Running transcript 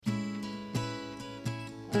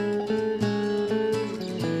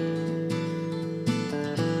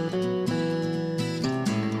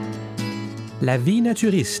La vie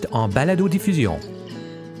naturiste en balado-diffusion.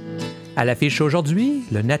 À l'affiche aujourd'hui,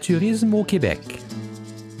 le naturisme au Québec.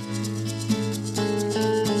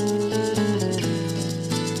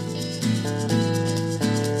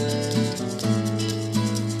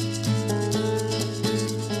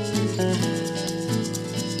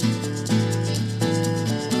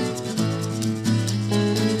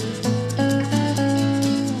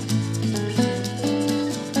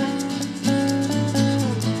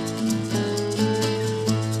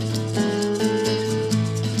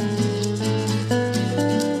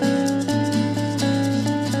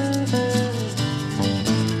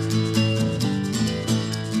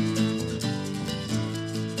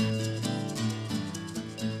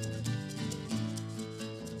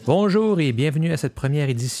 Bonjour et bienvenue à cette première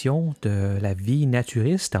édition de La vie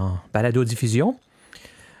naturiste en balado-diffusion.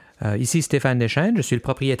 Ici Stéphane Deschênes, je suis le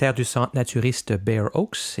propriétaire du centre naturiste Bear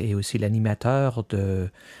Oaks et aussi l'animateur de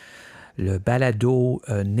le balado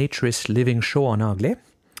Naturist Living Show en anglais.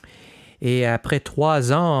 Et après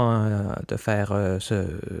 3 ans de faire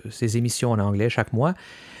ces émissions en anglais chaque mois,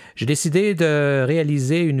 j'ai décidé de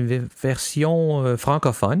réaliser une version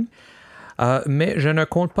francophone, mais je ne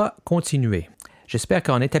compte pas continuer. J'espère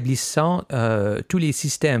qu'en établissant tous les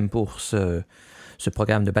systèmes pour ce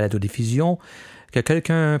programme de balado-diffusion, que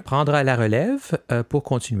quelqu'un prendra la relève pour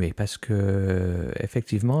continuer, parce que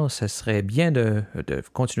effectivement, ça serait bien de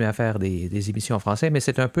continuer à faire des émissions en français, mais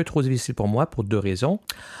c'est un peu trop difficile pour moi pour 2 raisons.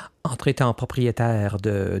 Entre étant propriétaire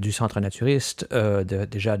du centre naturiste,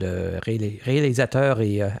 déjà de réalisateur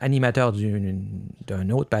et animateur d'un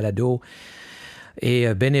autre balado,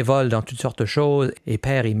 et bénévole dans toutes sortes de choses, et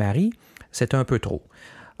père et mari, c'est un peu trop.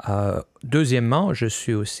 Deuxièmement, je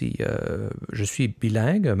suis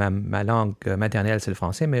bilingue. Ma langue maternelle, c'est le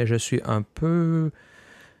français, mais je ne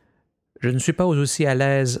suis pas aussi à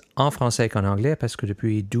l'aise en français qu'en anglais parce que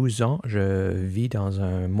depuis 12 ans, je vis dans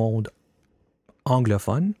un monde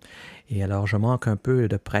anglophone. Et alors, je manque un peu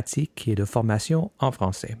de pratique et de formation en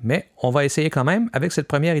français. Mais on va essayer quand même avec cette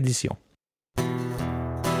première édition.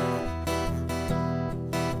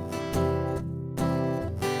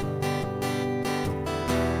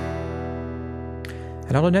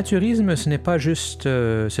 Alors, le naturisme, ce n'est pas juste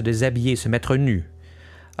se déshabiller, se mettre nu.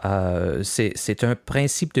 C'est un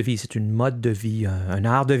principe de vie, c'est une mode de vie, un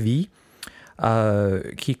art de vie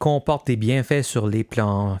qui comporte des bienfaits sur les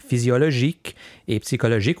plans physiologiques et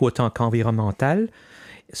psychologiques, autant qu'environnemental,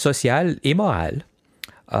 social et moral.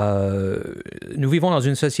 Nous vivons dans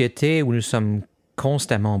une société où nous sommes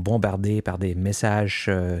constamment bombardés par des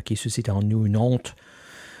messages qui suscitent en nous une honte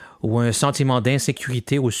ou un sentiment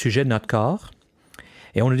d'insécurité au sujet de notre corps.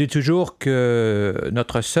 Et on nous dit toujours que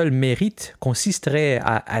notre seul mérite consisterait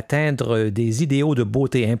à atteindre des idéaux de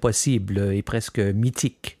beauté impossibles et presque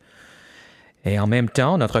mythiques. Et en même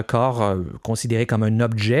temps, notre corps, considéré comme un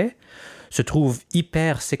objet, se trouve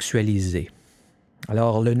hyper sexualisé.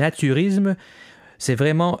 Alors, le naturisme, c'est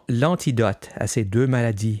vraiment l'antidote à ces 2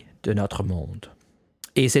 maladies de notre monde.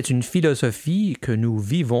 Et c'est une philosophie que nous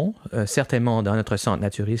vivons, certainement dans notre centre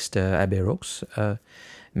naturiste à Bear Oaks,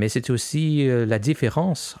 mais c'est aussi la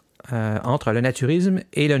différence entre le naturisme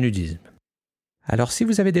et le nudisme. Alors, si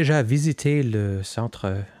vous avez déjà visité le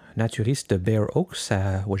centre naturiste de Bear Oaks,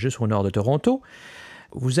 juste au nord de Toronto,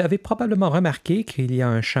 vous avez probablement remarqué qu'il y a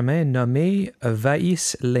un chemin nommé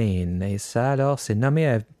Weiss Lane. Et ça, alors, c'est nommé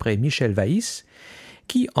après Michel Weiss,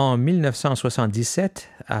 qui, en 1977,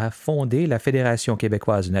 a fondé la Fédération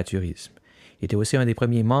québécoise de naturisme. Il était aussi un des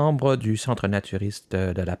premiers membres du centre naturiste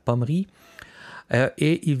de la Pommerie,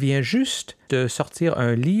 et il vient juste de sortir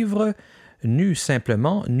un livre, Nu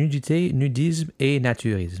simplement, nudité, nudisme et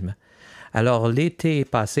naturisme. Alors l'été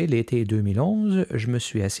passé, l'été 2011, je me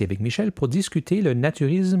suis assis avec Michel pour discuter le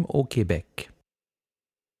naturisme au Québec.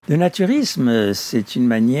 Le naturisme, c'est une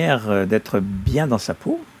manière d'être bien dans sa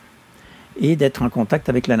peau et d'être en contact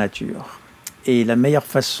avec la nature. Et la meilleure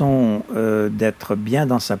façon d'être bien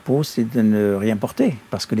dans sa peau, c'est de ne rien porter,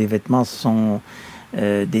 parce que les vêtements sont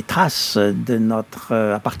des traces de notre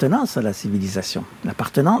appartenance à la civilisation,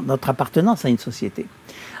 notre appartenance à une société.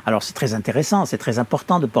 Alors c'est très intéressant, c'est très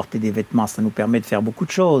important de porter des vêtements, ça nous permet de faire beaucoup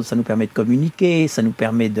de choses, ça nous permet de communiquer, ça nous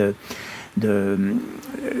permet de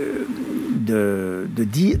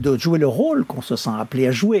jouer le rôle qu'on se sent appelé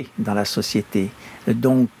à jouer dans la société,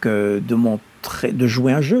 donc de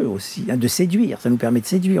jouer un jeu aussi, de séduire, ça nous permet de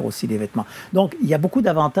séduire aussi les vêtements. Donc il y a beaucoup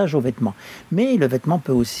d'avantages aux vêtements, mais le vêtement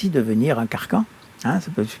peut aussi devenir un carcan. Ça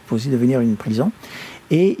peut aussi devenir une prison.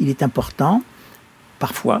 Et il est important,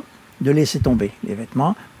 parfois, de laisser tomber les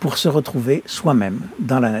vêtements pour se retrouver soi-même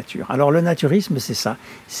dans la nature. Alors le naturisme, c'est ça.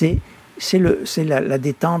 C'est la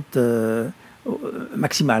détente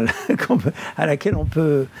maximale à laquelle on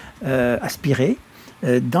peut aspirer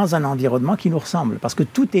dans un environnement qui nous ressemble. Parce que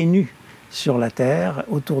tout est nu sur la terre,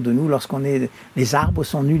 autour de nous, les arbres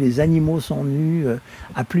sont nus, les animaux sont nus,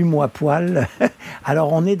 à plumes ou à poil.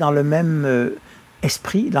 Alors on est dans le même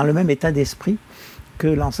esprit, dans le même état d'esprit que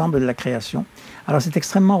l'ensemble de la création. Alors c'est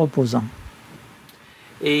extrêmement reposant.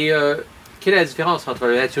 Et quelle est la différence entre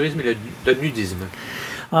le naturisme et le nudisme?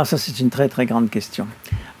 Ah, ça c'est une très très grande question.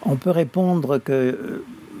 On peut répondre que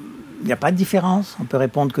il n'y a pas de différence. On peut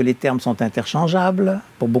répondre que les termes sont interchangeables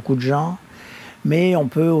pour beaucoup de gens. Mais on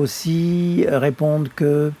peut aussi répondre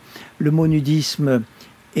que le mot nudisme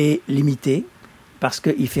est limité parce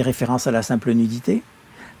qu'il fait référence à la simple nudité,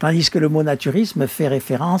 tandis que le mot naturisme fait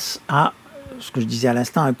référence à, ce que je disais à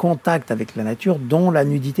l'instant, un contact avec la nature dont la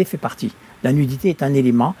nudité fait partie. La nudité est un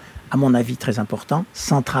élément, à mon avis très important,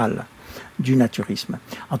 central du naturisme.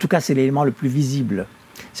 En tout cas, c'est l'élément le plus visible.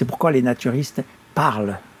 C'est pourquoi les naturistes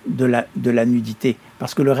parlent de la nudité,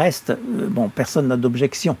 parce que le reste, personne n'a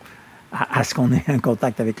d'objection à ce qu'on ait un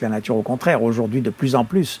contact avec la nature. Au contraire, aujourd'hui, de plus en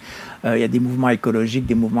plus, il y a des mouvements écologiques,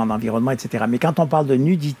 des mouvements d'environnement, etc. Mais quand on parle de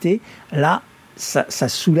nudité, là, ça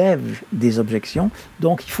soulève des objections.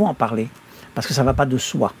 Donc, il faut en parler, parce que ça ne va pas de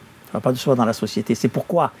soi. Ça ne va pas de soi dans la société. C'est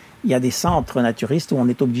pourquoi il y a des centres naturistes où on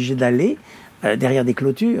est obligé d'aller derrière des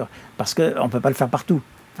clôtures, parce qu'on ne peut pas le faire partout,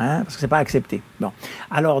 parce que ce n'est pas accepté. Bon.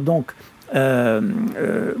 Alors, donc,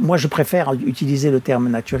 moi, je préfère utiliser le terme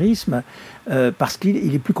naturisme parce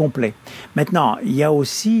qu'il est plus complet. Maintenant, il y a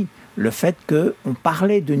aussi le fait qu'on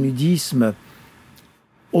parlait de nudisme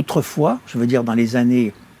autrefois, je veux dire dans les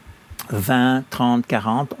années 20, 30,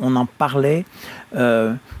 40, on en parlait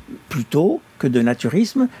plutôt que de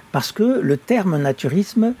naturisme parce que le terme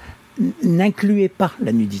naturisme n'incluait pas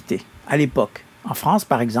la nudité à l'époque. En France,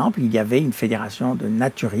 par exemple, il y avait une fédération de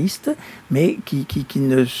naturistes, mais qui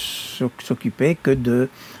ne s'occupait que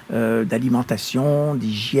d'alimentation,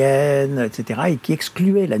 d'hygiène, etc., et qui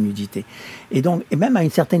excluait la nudité. Et même à une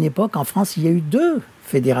certaine époque, en France, il y a eu 2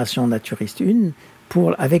 fédérations naturistes, une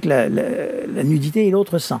avec la nudité et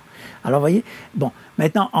l'autre sans. Alors, vous voyez, bon,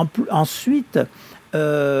 maintenant, ensuite,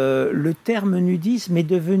 le terme nudisme est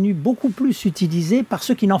devenu beaucoup plus utilisé par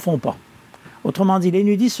ceux qui n'en font pas. Autrement dit, les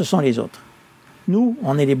nudistes, ce sont les autres. Nous,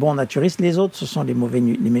 on est les bons naturistes, les autres, ce sont les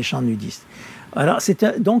méchants nudistes. Alors,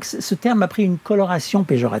 donc, ce terme a pris une coloration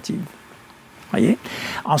péjorative. Voyez.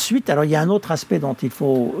 Ensuite, alors il y a un autre aspect dont il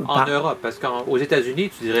faut... En Europe, parce qu'aux États-Unis,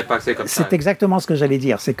 tu ne dirais pas que c'est comme ça. C'est exactement ce que j'allais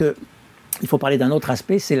dire. C'est que il faut parler d'un autre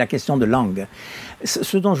aspect, c'est la question de langue.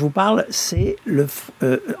 Ce dont je vous parle, c'est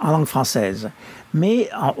en langue française. Mais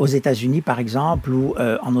aux États-Unis, par exemple, ou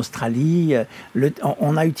en Australie,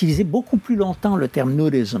 on a utilisé beaucoup plus longtemps le terme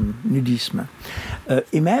nudisme.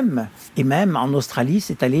 Et même en Australie,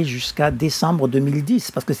 c'est allé jusqu'à décembre 2010,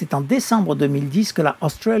 parce que c'est en décembre 2010 que la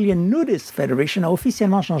Australian Nudist Federation a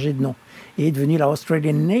officiellement changé de nom et est devenue la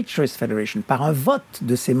Australian Naturist Federation par un vote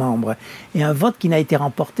de ses membres. Et un vote qui n'a été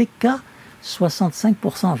remporté qu'à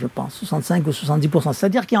 65%, je pense, 65 ou 70%.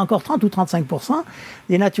 C'est-à-dire qu'il y a encore 30 ou 35%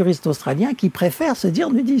 des naturistes australiens qui préfèrent se dire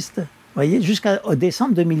nudistes. Vous voyez, jusqu'au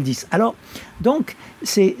décembre 2010. Alors, donc,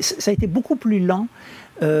 ça a été beaucoup plus lent.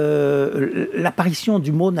 L'apparition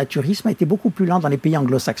du mot naturisme a été beaucoup plus lent dans les pays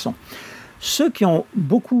anglo-saxons. Ceux qui ont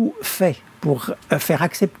beaucoup fait pour faire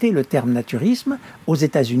accepter le terme naturisme aux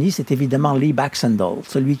États-Unis, c'est évidemment Lee Baxendale,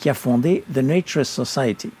 celui qui a fondé The Naturist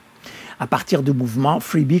Society, à partir du mouvement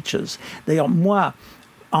Free Beaches. D'ailleurs, moi,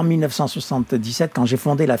 en 1977, quand j'ai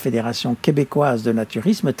fondé la Fédération québécoise de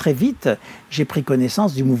naturisme, très vite, j'ai pris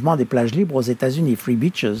connaissance du mouvement des plages libres aux États-Unis, Free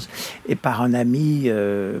Beaches, et par un ami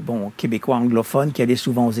québécois anglophone qui allait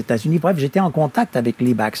souvent aux États-Unis. Bref, j'étais en contact avec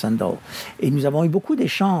Lee Baxendale. Et nous avons eu beaucoup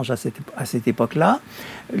d'échanges à cette époque-là,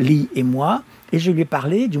 Lee et moi, et je lui ai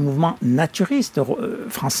parlé du mouvement naturiste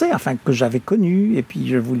français, enfin, que j'avais connu. Et puis,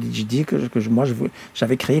 j'ai dit que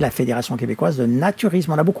j'avais créé la Fédération québécoise de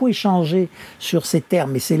naturisme. On a beaucoup échangé sur ces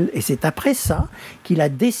termes. Et c'est après ça qu'il a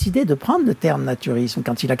décidé de prendre le terme naturisme,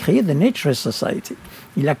 quand il a créé The Naturist Society.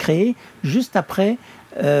 Il l'a créé juste après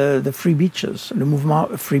The Free Beaches, le mouvement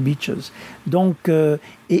Free Beaches. Donc,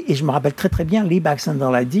 et je me rappelle très très bien, Lee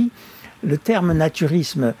Baxendale a dit, le terme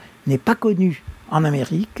naturisme n'est pas connu en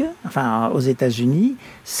Amérique, enfin aux États-Unis,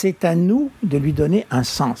 c'est à nous de lui donner un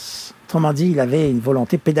sens. Autrement dit, il avait une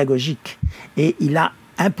volonté pédagogique et il a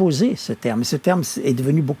imposé ce terme. Ce terme est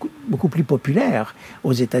devenu beaucoup plus populaire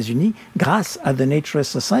aux États-Unis grâce à The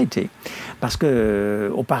Naturist Society. Parce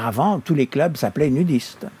que auparavant, tous les clubs s'appelaient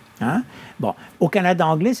nudistes. Hein? Bon, au Canada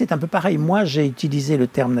anglais, c'est un peu pareil. Moi, j'ai utilisé le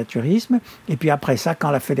terme naturisme, et puis après ça,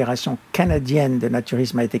 quand la Fédération canadienne de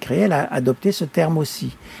naturisme a été créée, elle a adopté ce terme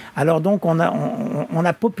aussi. Alors donc, on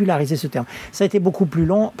a popularisé ce terme. Ça a été beaucoup plus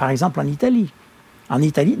long, par exemple, en Italie. En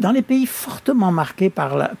Italie, dans les pays fortement marqués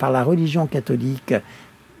par la religion catholique,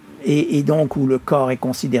 et donc où le corps est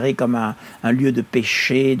considéré comme un lieu de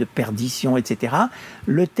péché, de perdition, etc.,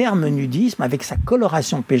 le terme nudisme, avec sa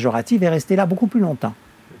coloration péjorative, est resté là beaucoup plus longtemps.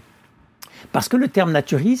 Parce que le terme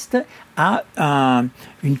naturiste a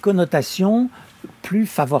une connotation plus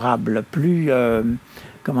favorable, plus,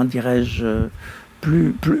 comment dirais-je,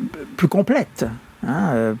 plus complète,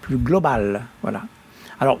 hein, plus globale. Voilà.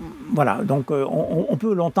 Alors, voilà, donc on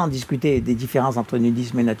peut longtemps discuter des différences entre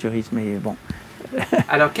nudisme et naturisme, mais bon.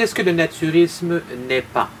 Alors, qu'est-ce que le naturisme n'est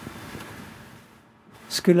pas?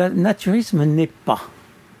 Ce que le naturisme n'est pas,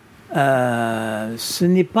 ce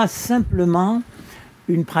n'est pas simplement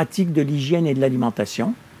une pratique de l'hygiène et de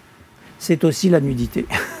l'alimentation, c'est aussi la nudité.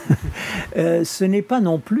 Ce n'est pas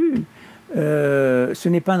non plus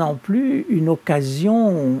une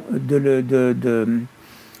occasion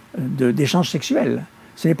d'échange sexuel.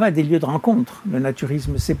 Ce n'est pas des lieux de rencontre. Le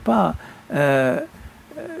naturisme, c'est pas, je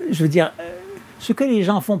veux dire, ce que les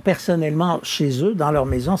gens font personnellement chez eux, dans leur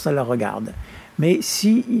maison, ça leur regarde. Mais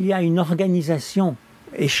s'il y a une organisation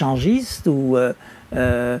échangiste ou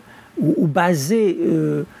basée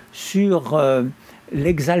sur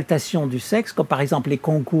l'exaltation du sexe, comme par exemple les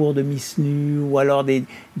concours de Miss Nu, ou alors des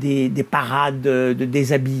parades de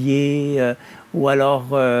déshabillés, ou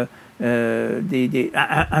alors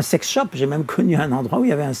un sex shop. J'ai même connu un endroit où il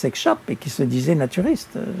y avait un sex shop et qui se disait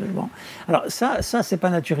naturiste. Bon. Alors ça c'est pas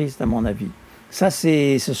naturiste à mon avis. Ça,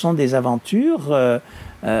 ce sont des aventures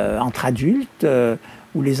entre adultes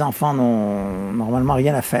où les enfants n'ont normalement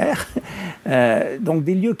rien à faire. Donc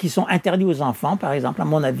des lieux qui sont interdits aux enfants, par exemple, à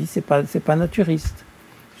mon avis, c'est pas naturiste.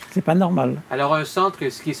 C'est pas normal. Alors un centre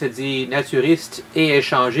qui se dit naturiste et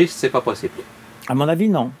échangiste, c'est pas possible? À mon avis,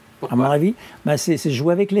 non. Pourquoi? À mon avis, c'est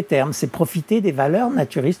jouer avec les termes, c'est profiter des valeurs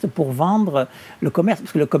naturistes pour vendre le commerce,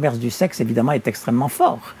 parce que le commerce du sexe, évidemment, est extrêmement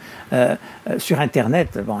fort. Sur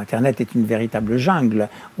Internet, Internet est une véritable jungle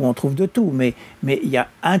où on trouve de tout, mais il y a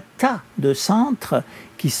un tas de centres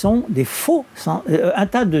qui sont des un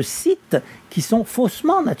tas de sites qui sont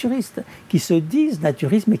faussement naturistes, qui se disent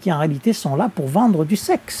naturistes, mais qui en réalité sont là pour vendre du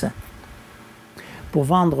sexe. Pour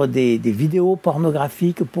vendre des vidéos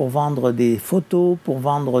pornographiques, pour vendre des photos, pour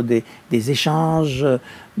vendre des échanges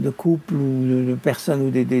de couples ou de personnes ou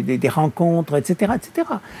des rencontres, etc., etc.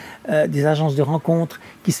 Des agences de rencontres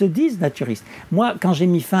qui se disent naturistes. Moi, quand j'ai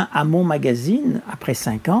mis fin à mon magazine, après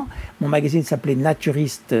 5 ans, mon magazine s'appelait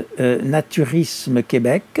Naturisme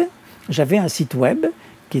Québec. J'avais un site web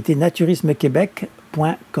qui était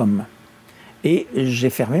naturismequebec.com. Et j'ai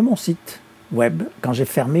fermé mon site web quand j'ai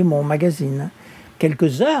fermé mon magazine.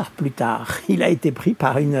 Quelques heures plus tard, il a été pris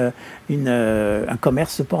par un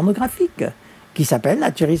commerce pornographique qui s'appelle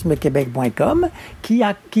naturismequebec.com, qui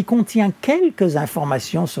contient quelques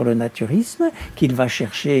informations sur le naturisme qu'il va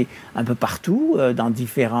chercher un peu partout, dans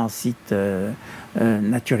différents sites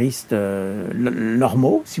naturistes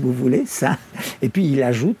normaux, si vous voulez, ça. Et puis ils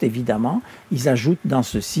ajoutent dans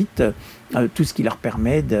ce site tout ce qui leur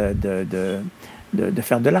permet de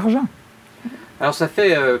faire de l'argent. Alors, ça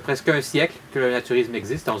fait presque un siècle que le naturisme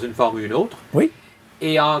existe dans une forme ou une autre. Oui.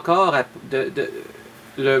 Et encore,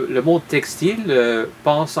 le monde textile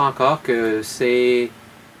pense encore que c'est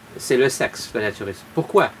le sexe, le naturisme.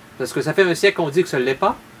 Pourquoi? Parce que ça fait un siècle qu'on dit que ce ne l'est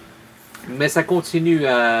pas, mais ça continue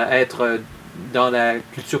à être dans la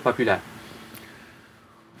culture populaire.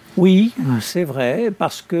 Oui, c'est vrai,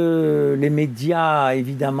 parce que les médias,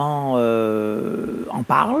 évidemment, en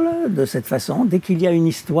parlent de cette façon. Dès qu'il y a une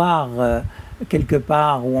histoire quelque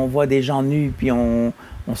part où on voit des gens nus, puis on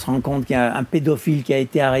se rend compte qu'il y a un pédophile qui a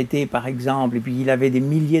été arrêté, par exemple, et puis il avait des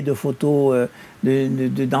milliers de photos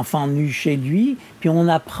d'enfants nus chez lui, puis on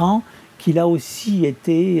apprend qu'il a aussi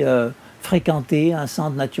été fréquenté un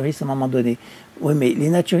centre naturiste à un moment donné. Oui, mais les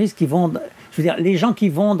naturistes qui vont... Je veux dire, les gens qui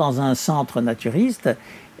vont dans un centre naturiste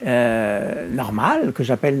normal, que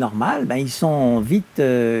j'appelle normal, ben, ils sont vite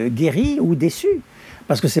guéris ou déçus,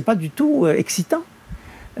 parce que c'est pas du tout excitant.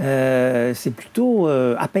 C'est plutôt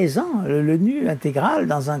apaisant. Le nu intégral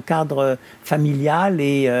dans un cadre familial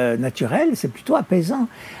et naturel, c'est plutôt apaisant.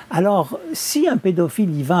 Alors, si un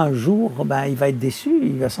pédophile y va un jour, ben, il va être déçu,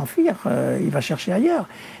 il va s'enfuir, il va chercher ailleurs.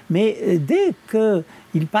 Mais dès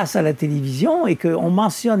qu'il passe à la télévision et qu'on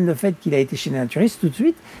mentionne le fait qu'il a été chez les naturistes, tout de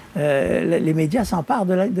suite, les médias s'emparent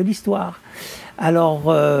de l'histoire.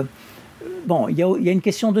 Alors, bon, il y a une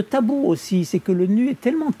question de tabou aussi, c'est que le nu est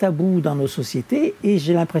tellement tabou dans nos sociétés, et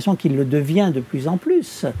j'ai l'impression qu'il le devient de plus en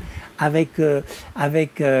plus, avec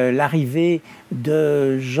l'arrivée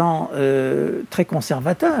de gens très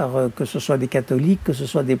conservateurs, que ce soit des catholiques, que ce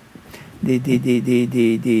soit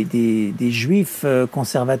des juifs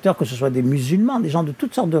conservateurs, que ce soit des musulmans, des gens de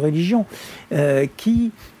toutes sortes de religions,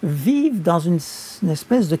 qui vivent dans une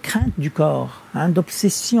espèce de crainte du corps,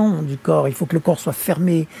 d'obsession du corps. Il faut que le corps soit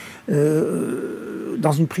fermé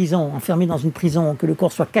dans une prison, enfermé dans une prison, que le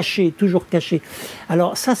corps soit caché, toujours caché.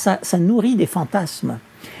 Alors ça nourrit des fantasmes.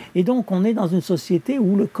 Et donc on est dans une société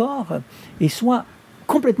où le corps est soit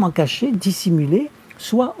complètement caché, dissimulé,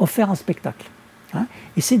 soit offert en spectacle.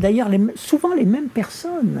 Et c'est d'ailleurs souvent les mêmes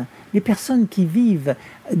personnes, les personnes qui vivent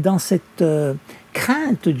dans cette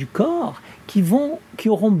crainte du corps, qui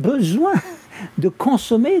auront besoin de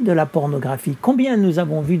consommer de la pornographie. Combien nous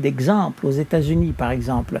avons vu d'exemples aux États-Unis, par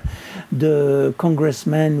exemple, de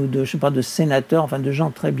congressmen ou de sénateurs, enfin de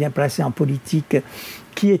gens très bien placés en politique,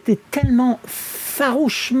 qui étaient tellement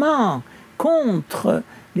farouchement contre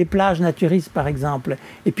les plages naturistes, par exemple,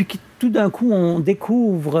 et puis tout d'un coup on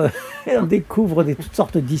découvre toutes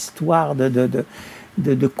sortes d'histoires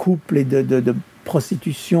de couples et de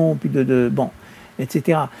prostitution, puis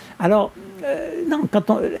etc. Alors non,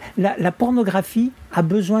 la pornographie a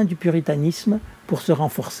besoin du puritanisme pour se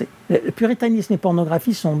renforcer. Le puritanisme et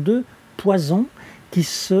pornographie sont deux poisons qui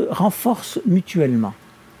se renforcent mutuellement.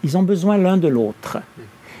 Ils ont besoin l'un de l'autre.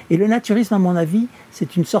 Et le naturisme, à mon avis,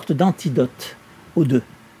 c'est une sorte d'antidote aux deux.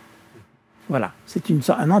 Voilà, c'est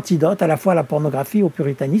un antidote à la fois à la pornographie et au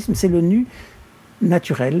puritanisme. C'est le nu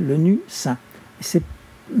naturel, le nu sain.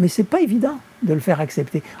 Mais c'est pas évident de le faire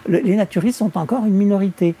accepter. Les naturistes sont encore une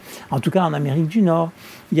minorité. En tout cas, en Amérique du Nord,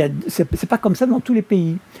 c'est pas comme ça dans tous les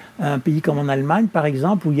pays. Un pays comme en Allemagne, par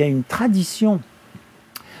exemple, où il y a une tradition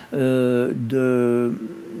d'ouverture,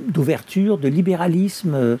 de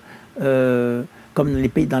libéralisme, comme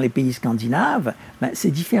dans les pays scandinaves,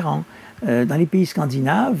 c'est différent. Dans les pays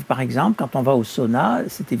scandinaves, par exemple, quand on va au sauna,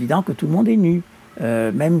 c'est évident que tout le monde est nu,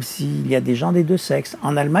 même s'il y a des gens des deux sexes.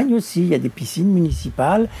 En Allemagne aussi, il y a des piscines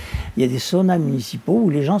municipales, il y a des saunas municipaux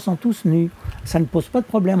où les gens sont tous nus. Ça ne pose pas de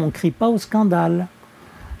problème, on ne crie pas au scandale.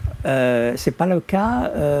 C'est pas le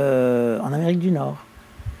cas en Amérique du Nord.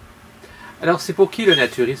 Alors, c'est pour qui le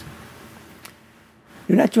naturisme ?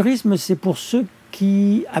 Le naturisme, c'est pour ceux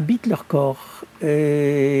qui habitent leur corps.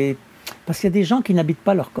 Parce qu'il y a des gens qui n'habitent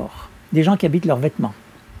pas leur corps. Des gens qui habitent leurs vêtements.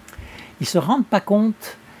 Ils ne se rendent pas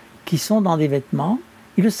compte qu'ils sont dans des vêtements.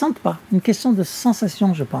 Ils ne le sentent pas. Une question de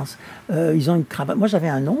sensation, je pense. Ils ont une cravate. Moi, j'avais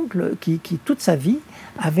un oncle qui toute sa vie,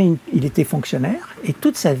 il était fonctionnaire, et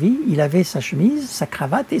toute sa vie, il avait sa chemise, sa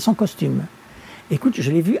cravate et son costume. Écoute,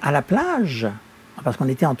 je l'ai vu à la plage, parce qu'on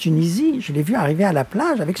était en Tunisie, je l'ai vu arriver à la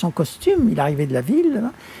plage avec son costume. Il arrivait de la ville,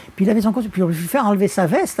 puis il avait son costume. Puis on lui fait enlever sa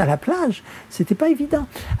veste à la plage. C'était pas évident.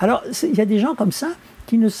 Alors, il y a des gens comme ça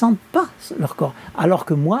qui ne sentent pas leur corps. Alors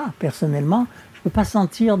que moi, personnellement, je ne peux pas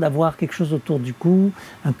sentir d'avoir quelque chose autour du cou,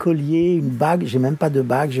 un collier, une bague. J'ai même pas de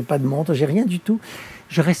bague, j'ai pas de montre, j'ai rien du tout.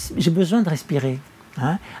 J'ai besoin de respirer.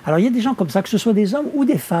 Alors il y a des gens comme ça, que ce soit des hommes ou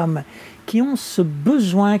des femmes, qui ont ce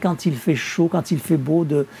besoin, quand il fait chaud, quand il fait beau,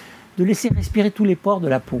 de laisser respirer tous les pores de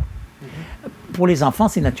la peau. Pour les enfants,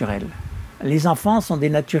 c'est naturel. Les enfants sont des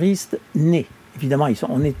naturistes nés. Évidemment,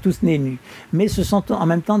 on est tous nés nus. Mais ce sont en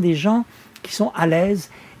même temps des gens qui sont à l'aise.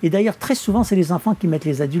 Et d'ailleurs, très souvent, c'est les enfants qui mettent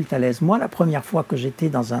les adultes à l'aise. Moi, la première fois que j'étais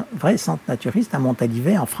dans un vrai centre naturiste, à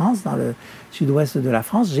Montalivet, en France, dans le sud-ouest de la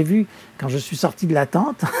France, j'ai vu, quand je suis sorti de la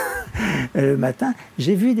tente, le matin,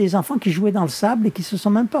 j'ai vu des enfants qui jouaient dans le sable et qui ne se sont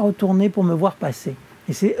même pas retournés pour me voir passer.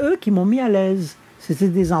 Et c'est eux qui m'ont mis à l'aise. C'était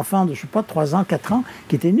des enfants de, 3 ans, 4 ans,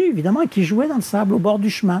 qui étaient nus, évidemment, et qui jouaient dans le sable, au bord du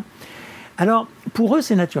chemin. Alors, pour eux,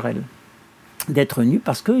 c'est naturel d'être nus,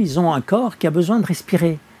 parce qu'ils ont un corps qui a besoin de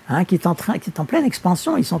respirer, qui est en pleine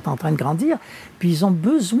expansion, ils sont en train de grandir, puis ils ont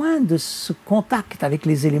besoin de ce contact avec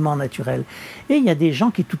les éléments naturels. Et il y a des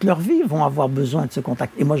gens qui, toute leur vie, vont avoir besoin de ce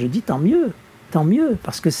contact. Et moi, je dis tant mieux,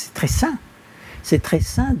 parce que c'est très sain. C'est très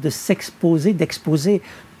sain de s'exposer, d'exposer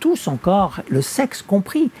tout son corps, le sexe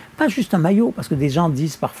compris, pas juste un maillot, parce que des gens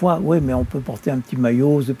disent parfois, oui, mais on peut porter un petit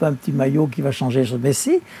maillot, c'est pas un petit maillot qui va changer. Mais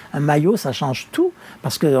si, un maillot, ça change tout,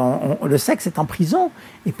 parce que le sexe est en prison,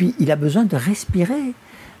 et puis il a besoin de respirer.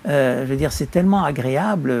 Je veux dire, c'est tellement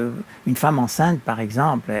agréable. Une femme enceinte, par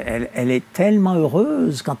exemple, elle est tellement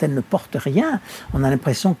heureuse quand elle ne porte rien. On a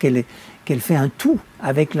l'impression qu'elle fait un tout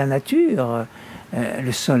avec la nature.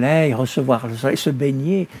 Le soleil, recevoir le soleil, se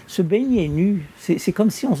baigner nu, c'est comme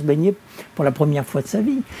si on se baignait pour la première fois de sa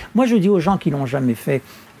vie. Moi, je dis aux gens qui l'ont jamais fait,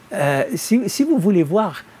 si vous voulez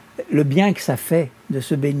voir le bien que ça fait de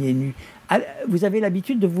se baigner nu, vous avez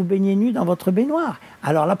l'habitude de vous baigner nu dans votre baignoire.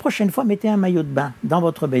 Alors la prochaine fois, mettez un maillot de bain dans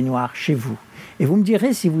votre baignoire, chez vous. Et vous me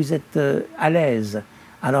direz si vous êtes à l'aise.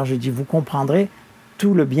 Alors je dis, vous comprendrez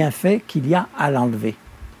tout le bienfait qu'il y a à l'enlever.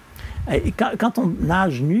 Et quand on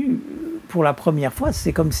nage nu pour la première fois,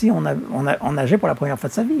 c'est comme si on nageait pour la première fois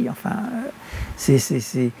de sa vie. Enfin,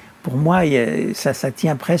 pour moi, ça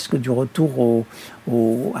tient presque du retour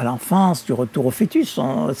à l'enfance, du retour au fœtus.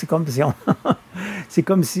 C'est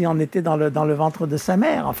comme si on était dans le ventre de sa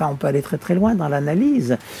mère. Enfin, on peut aller très très loin dans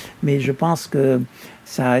l'analyse, mais je pense que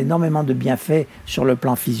ça a énormément de bienfaits sur le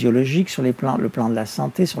plan physiologique, sur le plan de la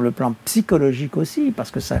santé, sur le plan psychologique aussi, parce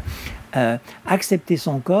que ça, accepter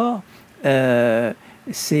son corps,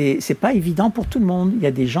 c'est pas évident pour tout le monde. Il y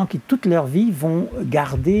a des gens qui toute leur vie vont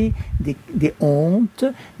garder des hontes,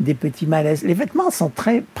 des petits malaises. Les vêtements sont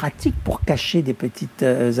très pratiques pour cacher des petites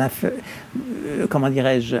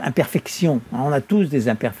imperfections. On a tous des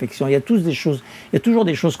imperfections. Il y a toujours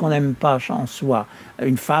des choses qu'on n'aime pas en soi.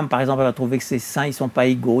 Une femme, par exemple, elle va trouver que ses seins ils sont pas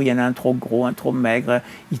égaux. Il y en a un trop gros, un trop maigre.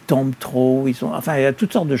 Ils tombent trop. Il y a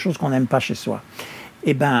toutes sortes de choses qu'on n'aime pas chez soi.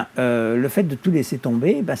 Eh ben, le fait de tout laisser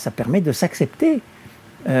tomber, ça permet de s'accepter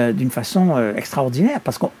d'une façon extraordinaire,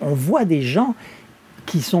 parce qu'on voit des gens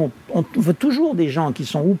on voit toujours des gens qui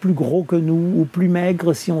sont ou plus gros que nous, ou plus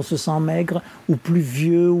maigres si on se sent maigre, ou plus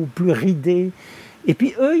vieux, ou plus ridés. Et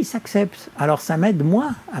puis eux, ils s'acceptent. Alors ça m'aide,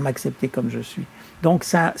 moi, à m'accepter comme je suis. Donc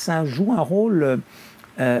ça joue un rôle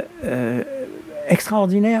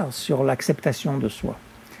extraordinaire sur l'acceptation de soi.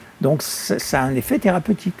 Donc ça a un effet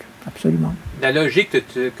thérapeutique, absolument. La logique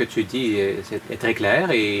que tu dis est très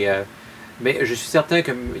claire, mais je suis certain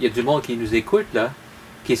qu'il y a du monde qui nous écoute, là,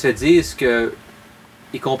 qui se disent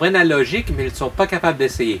qu'ils comprennent la logique, mais ils ne sont pas capables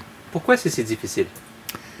d'essayer. Pourquoi c'est si difficile?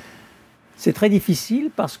 C'est très difficile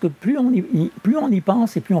parce que plus on y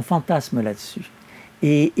pense et plus on fantasme là-dessus.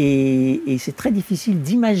 Et c'est très difficile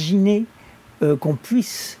d'imaginer qu'on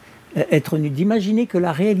puisse être nu, d'imaginer que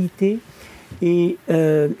la réalité est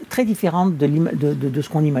très différente de ce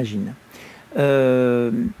qu'on imagine.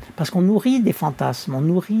 Parce qu'on nourrit des fantasmes, on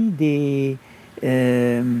nourrit des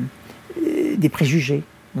préjugés.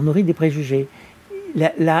 On nourrit des préjugés.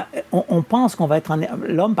 On pense qu'on va être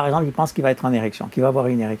l'homme, par exemple, il pense qu'il va être en érection, qu'il va avoir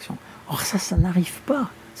une érection. Or ça n'arrive pas.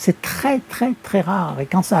 C'est très, très, très rare. Et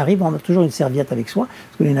quand ça arrive, on a toujours une serviette avec soi,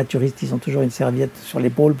 parce que les naturistes, ils ont toujours une serviette sur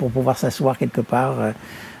l'épaule pour pouvoir s'asseoir quelque part,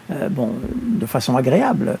 de façon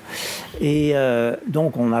agréable. Et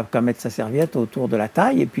donc, on n'a qu'à mettre sa serviette autour de la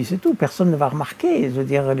taille, et puis c'est tout. Personne ne va remarquer. Je veux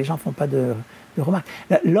dire, les gens ne font pas de remarques.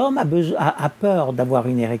 L'homme a peur d'avoir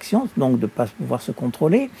une érection, donc de ne pas pouvoir se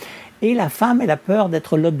contrôler, et la femme, elle a peur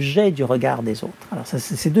d'être l'objet du regard des autres. Alors,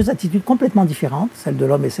 c'est deux attitudes complètement différentes, celle de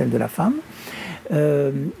l'homme et celle de la femme.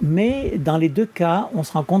 Mais dans les deux cas, on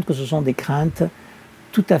se rend compte que ce sont des craintes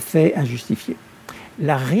tout à fait injustifiées.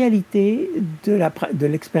 La réalité de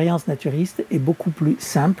l'expérience naturiste est beaucoup plus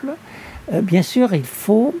simple. Bien sûr, il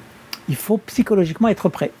faut psychologiquement être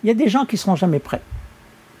prêt. Il y a des gens qui ne seront jamais prêts,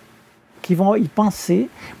 qui vont y penser.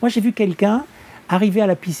 Moi, j'ai vu quelqu'un arriver à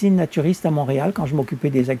la piscine naturiste à Montréal, quand je m'occupais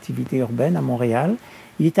des activités urbaines à Montréal.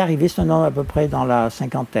 Il est arrivé, c'est un homme à peu près dans la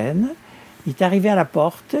cinquantaine. Il est arrivé à la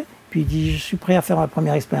porte, puis il dit « Je suis prêt à faire ma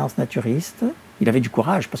première expérience naturiste ». Il avait du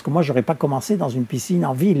courage, parce que moi, je n'aurais pas commencé dans une piscine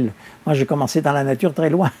en ville. Moi, j'ai commencé dans la nature très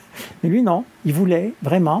loin. Mais lui, non, il voulait,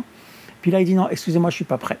 vraiment. Puis là, il dit « Non, excusez-moi, je ne suis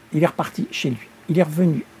pas prêt ». Il est reparti chez lui. Il est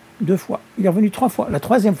revenu 2 fois. Il est revenu 3 fois. La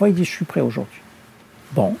 3e fois, il dit « Je suis prêt aujourd'hui ».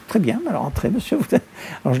 Bon, très bien, alors entrez, monsieur.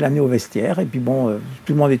 Alors je l'ai amené au vestiaire, et puis bon,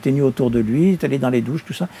 tout le monde était nu autour de lui, il est allé dans les douches,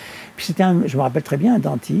 tout ça. Puis c'était, je me rappelle très bien, un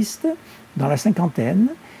dentiste, dans la cinquantaine,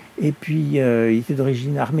 et puis il était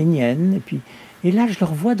d'origine arménienne, et là je le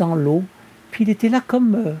revois dans l'eau, puis il était là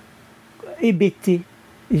comme hébété,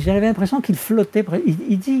 et j'avais l'impression qu'il flottait.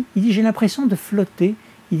 Il dit j'ai l'impression de flotter.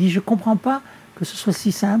 Il dit je comprends pas que ce soit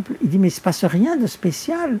si simple. Il dit mais il se passe rien de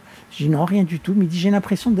spécial. Je dis non, rien du tout. Mais il dit j'ai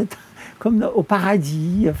l'impression d'être comme au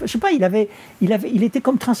paradis. Enfin, je sais pas, il était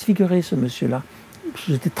comme transfiguré, ce monsieur-là.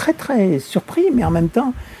 J'étais très très surpris, mais en même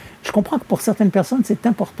temps, je comprends que pour certaines personnes c'est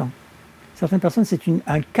important. Certaines personnes c'est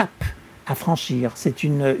un cap à franchir, c'est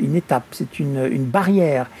une étape, c'est une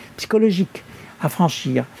barrière psychologique à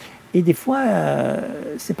franchir. Et des fois,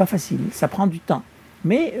 c'est pas facile, ça prend du temps.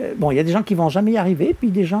 Mais bon, il y a des gens qui vont jamais y arriver,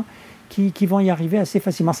 puis des gens qui vont y arriver assez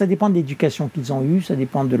facilement. Ça dépend de l'éducation qu'ils ont eue, ça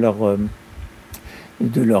dépend de leur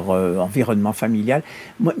environnement familial.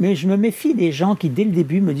 Mais je me méfie des gens qui, dès le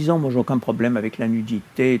début, me disent « Oh, moi, j'ai aucun problème avec la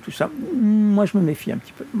nudité, tout ça ». Moi, je me méfie un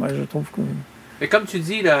petit peu. Moi, je trouve que... Mais comme tu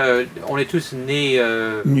dis, là, on est tous nés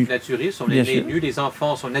naturistes, on est nés nus, les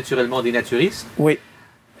enfants sont naturellement des naturistes. Oui.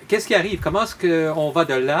 Qu'est-ce qui arrive? Comment est-ce qu'on va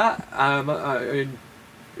de là à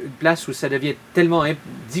une place où ça devient tellement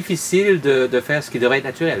difficile de faire ce qui devrait être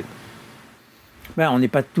naturel? Ben, on n'est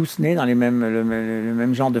pas tous nés dans le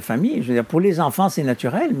même genre de famille. Je veux dire, pour les enfants, c'est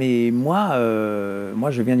naturel, mais moi,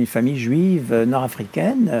 je viens d'une famille juive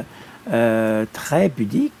nord-africaine, très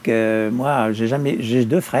pudique. Moi, j'ai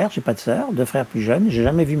 2 frères, j'ai pas de sœur, 2 frères plus jeunes. J'ai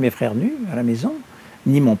jamais vu mes frères nus à la maison,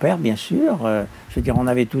 ni mon père, bien sûr. Je veux dire, on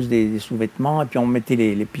avait tous des sous-vêtements, et puis on mettait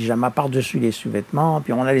les pyjamas par-dessus les sous-vêtements,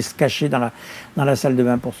 puis on allait se cacher dans la salle de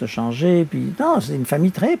bain pour se changer. Puis non, c'est une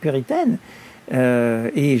famille très puritaine.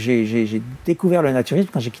 Et j'ai découvert le naturisme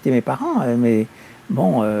quand j'ai quitté mes parents, mais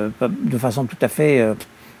bon, de façon tout à fait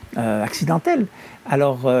accidentelle.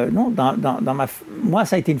 Alors non, moi,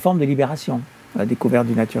 ça a été une forme de libération, la découverte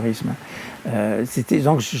du naturisme.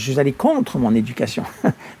 Donc, je suis allé contre mon éducation,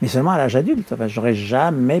 mais seulement à l'âge adulte. Enfin, j'aurais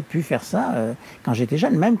jamais pu faire ça quand j'étais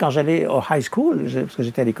jeune, même quand j'allais au high school, parce que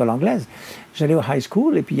j'étais à l'école anglaise. J'allais au high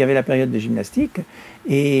school et puis il y avait la période de gymnastique.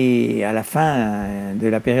 Et à la fin de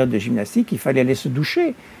la période de gymnastique, il fallait aller se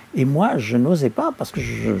doucher. Et moi, je n'osais pas parce que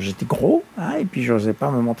j'étais gros, hein, et puis je n'osais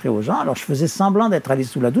pas me montrer aux gens. Alors je faisais semblant d'être allé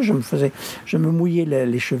sous la douche, je me mouillais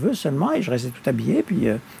les cheveux seulement et je restais tout habillé, puis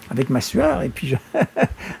avec ma sueur, et puis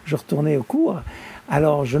je retournais au cours.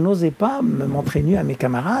 Alors je n'osais pas me montrer nu à mes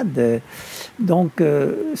camarades. Donc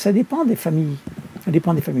ça dépend des familles. Ça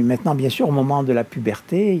dépend des familles. Maintenant, bien sûr, au moment de la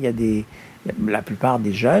puberté, la plupart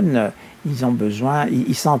des jeunes, ils ont besoin,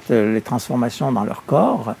 ils sentent les transformations dans leur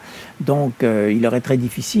corps, donc il leur est très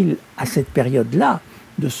difficile à cette période-là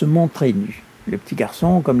de se montrer nus, les petits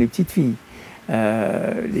garçons comme les petites filles,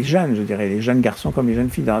 les jeunes, je dirais, les jeunes garçons comme les jeunes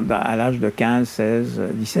filles à l'âge de 15, 16,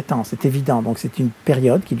 17 ans, c'est évident. Donc c'est une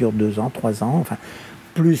période qui dure 2 ans, 3 ans, enfin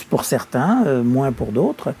plus pour certains, moins pour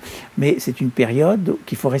d'autres, mais c'est une période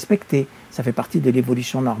qu'il faut respecter. Ça fait partie de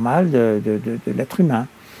l'évolution normale de l'être humain.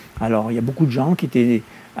 Alors, il y a beaucoup de gens qui étaient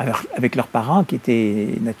avec leurs parents, qui étaient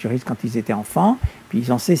naturistes quand ils étaient enfants, puis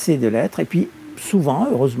ils ont cessé de l'être, et puis souvent,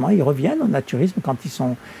 heureusement, ils reviennent au naturisme quand ils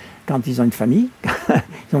ont une famille,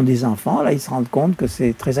 ils ont des enfants, là, ils se rendent compte que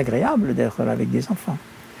c'est très agréable d'être là avec des enfants.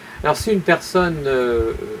 Alors, si une personne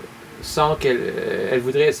sent qu'elle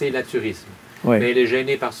voudrait essayer le naturisme, ouais, mais elle est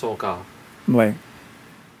gênée par son corps, ouais.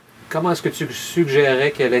 Comment est-ce que tu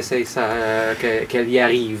suggérais qu'elle essaye ça, qu'elle y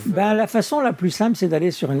arrive? Ben, la façon la plus simple, c'est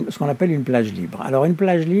d'aller sur ce qu'on appelle une plage libre. Alors, une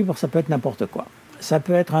plage libre, ça peut être n'importe quoi. Ça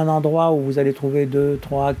peut être un endroit où vous allez trouver 2,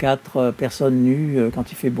 3, 4 personnes nues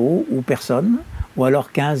quand il fait beau, ou personne, ou alors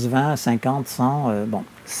 15, 20, 50, 100. Bon,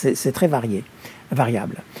 c'est très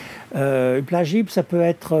variable. Une plage libre, ça peut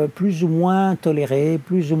être plus ou moins toléré,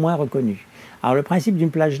 plus ou moins reconnu. Alors, le principe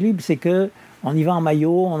d'une plage libre, c'est que on y va en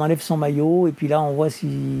maillot, on enlève son maillot, et puis là, on voit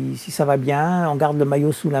si ça va bien, on garde le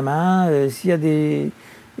maillot sous la main. S'il y a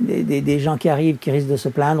des gens qui arrivent, qui risquent de se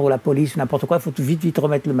plaindre, ou la police, ou n'importe quoi, il faut vite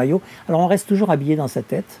remettre le maillot. Alors, on reste toujours habillé dans sa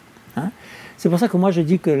tête. Hein. C'est pour ça que moi, je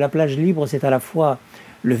dis que la plage libre, c'est à la fois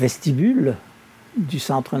le vestibule du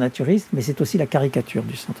centre naturiste, mais c'est aussi la caricature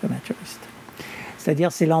du centre naturiste.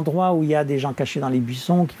 C'est-à-dire, c'est l'endroit où il y a des gens cachés dans les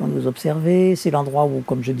buissons qui vont nous observer. C'est l'endroit où,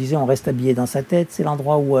 comme je disais, on reste habillé dans sa tête. C'est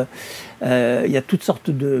l'endroit où il y a toutes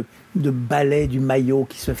sortes de balais du maillot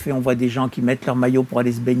qui se fait. On voit des gens qui mettent leur maillot pour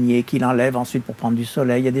aller se baigner, qui l'enlèvent ensuite pour prendre du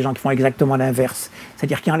soleil. Il y a des gens qui font exactement l'inverse.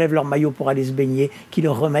 C'est-à-dire qui enlèvent leur maillot pour aller se baigner, qui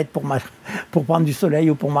le remettent pour prendre du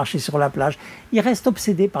soleil ou pour marcher sur la plage. Ils restent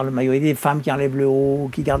obsédés par le maillot. Il y a des femmes qui enlèvent le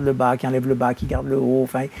haut, qui gardent le bas, qui enlèvent le bas, qui gardent le haut.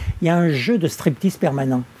 Enfin, il y a un jeu de striptease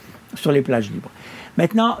permanent sur les plages libres.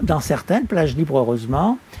 Maintenant, dans certaines plages libres,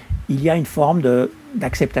 heureusement, il y a une forme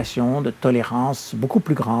d'acceptation, de tolérance beaucoup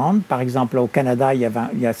plus grande. Par exemple, au Canada, il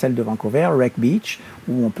y a celle de Vancouver, Wreck Beach,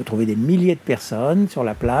 où on peut trouver des milliers de personnes sur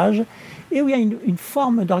la plage, et où il y a une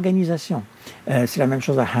forme d'organisation. C'est la même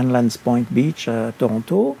chose à Hanlan's Point Beach, à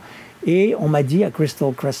Toronto, et on m'a dit à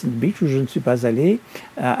Crystal Crescent Beach, où je ne suis pas allé,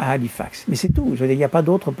 à Halifax. Mais c'est tout. Je veux dire, il n'y a pas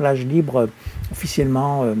d'autres plages libres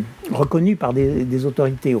officiellement reconnues par des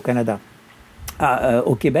autorités au Canada.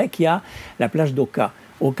 Au Québec, il y a la plage d'Oka.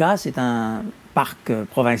 Oka, c'est un parc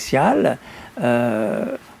provincial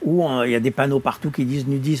où il y a des panneaux partout qui disent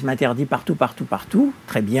nudisme interdit partout.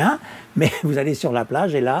 Très bien, mais vous allez sur la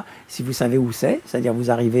plage et là, si vous savez où c'est-à-dire vous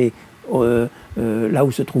arrivez là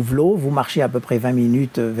où se trouve l'eau, vous marchez à peu près 20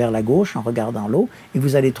 minutes vers la gauche en regardant l'eau et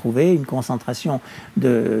vous allez trouver une concentration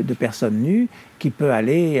de personnes nues qui peut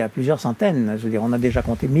aller à plusieurs centaines. Je veux dire, on a déjà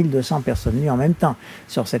compté 1200 personnes nues en même temps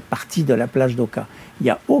sur cette partie de la plage d'Oka. Il n'y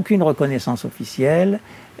a aucune reconnaissance officielle.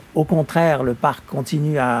 Au contraire, le parc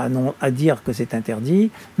continue à dire que c'est interdit,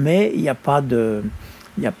 mais il n'y a pas de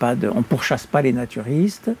On pourchasse pas les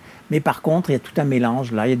naturistes, mais par contre, il y a tout un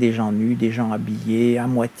mélange. Là, il y a des gens nus, des gens habillés, à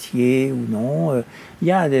moitié ou non. Il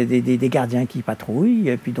y a des gardiens qui patrouillent,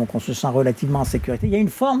 et puis donc on se sent relativement en sécurité. Il y a une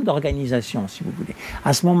forme d'organisation, si vous voulez.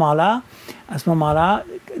 À ce moment-là,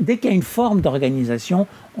 dès qu'il y a une forme d'organisation,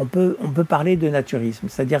 on peut parler de naturisme.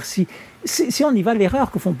 C'est-à-dire, si on y va,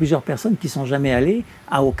 l'erreur que font plusieurs personnes qui ne sont jamais allées,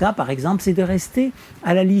 à Oka par exemple, c'est de rester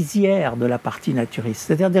à la lisière de la partie naturiste.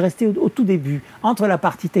 C'est-à-dire de rester au tout début, entre la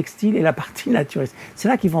partie textile et la partie naturiste. C'est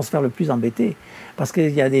là qu'ils vont se faire le plus embêter. Parce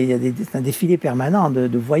qu'il y a un défilé permanent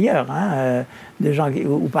de voyeurs, de gens,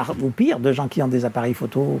 ou pire, de gens qui ont des appareils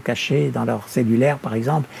photo cachés dans leur cellulaire, par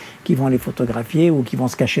exemple, qui vont les photographier ou qui vont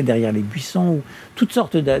se cacher derrière les buissons, ou toutes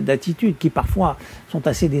sortes d'attitudes qui parfois sont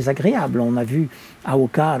assez désagréables. On a vu à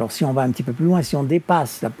Oka, alors si on va un petit peu plus loin, si on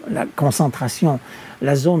dépasse la concentration,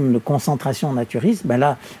 la zone de concentration naturiste, ben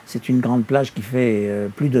là, c'est une grande plage qui fait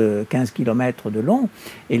plus de 15 km de long.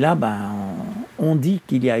 Et là, on dit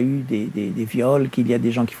qu'il y a eu des viols, qu'il y a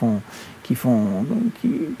des gens qui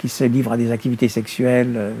se livrent à des activités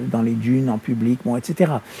sexuelles dans les dunes, en public, etc. Je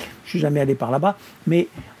ne suis jamais allé par là-bas. Mais,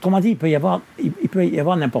 autrement dit, il peut y avoir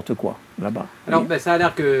n'importe quoi là-bas. Alors, ça a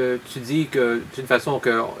l'air que tu dis que, d'une façon,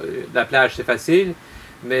 que la plage, c'est facile,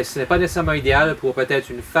 mais ce n'est pas nécessairement idéal pour peut-être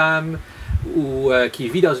une femme ou qui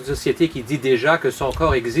vit dans une société qui dit déjà que son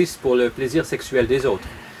corps existe pour le plaisir sexuel des autres.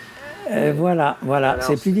 Voilà. Alors,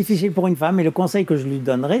 c'est plus difficile pour une femme, et le conseil que je lui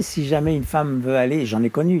donnerais, si jamais une femme veut aller, j'en ai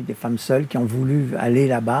connu des femmes seules qui ont voulu aller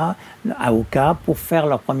là-bas, à Oka, pour faire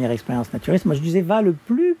leur première expérience naturiste. Moi, je disais, va le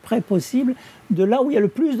plus près possible de là où il y a le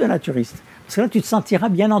plus de naturistes. Parce que là, tu te sentiras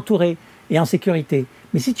bien entouré et en sécurité.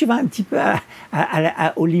 Mais si tu vas un petit peu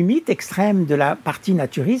aux limites extrêmes de la partie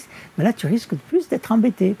naturiste, là, tu risques plus d'être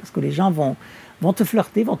embêté, parce que les gens vont te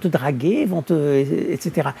flirter, vont te draguer,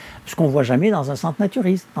 etc. Ce qu'on ne voit jamais dans un centre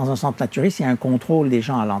naturiste. Dans un centre naturiste, il y a un contrôle des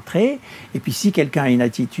gens à l'entrée, et puis si quelqu'un a une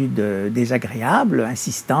attitude désagréable,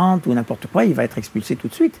 insistante ou n'importe quoi, il va être expulsé tout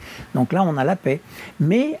de suite. Donc là, on a la paix.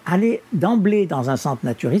 Mais aller d'emblée dans un centre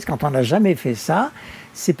naturiste, quand on n'a jamais fait ça,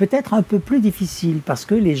 c'est peut-être un peu plus difficile, parce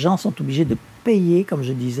que les gens sont obligés de payer, comme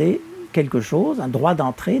je disais, quelque chose, un droit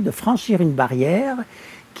d'entrée, de franchir une barrière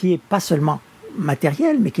qui n'est pas seulement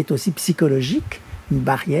matérielle, mais qui est aussi psychologique, une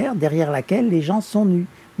barrière derrière laquelle les gens sont nus.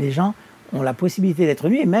 Les gens ont la possibilité d'être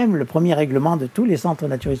nus, et même le premier règlement de tous les centres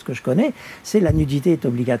naturistes que je connais, c'est la nudité est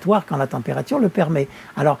obligatoire quand la température le permet.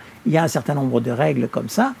 Alors, il y a un certain nombre de règles comme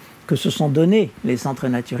ça que se sont données les centres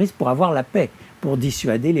naturistes pour avoir la paix, pour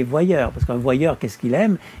dissuader les voyeurs. Parce qu'un voyeur, qu'est-ce qu'il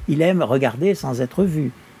aime ? Il aime regarder sans être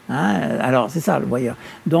vu. Alors, c'est ça le voyeur.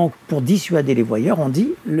 Donc, pour dissuader les voyeurs, on dit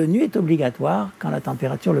le nu est obligatoire quand la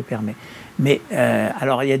température le permet. Mais,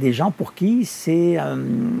 alors, il y a des gens pour qui c'est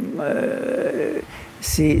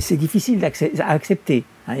difficile à accepter.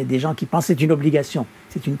 Il y a des gens qui pensent que c'est une obligation,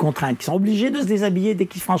 c'est une contrainte, qui sont obligés de se déshabiller dès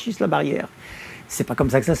qu'ils franchissent la barrière. C'est pas comme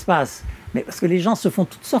ça que ça se passe. Mais parce que les gens se font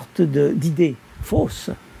toutes sortes d'idées fausses,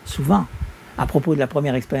 souvent, à propos de la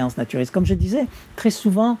première expérience naturiste. Comme je disais, très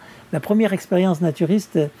souvent, la première expérience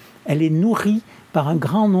naturiste, elle est nourrie par un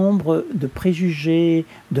grand nombre de préjugés,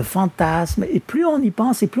 de fantasmes, et plus on y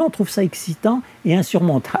pense, et plus on trouve ça excitant et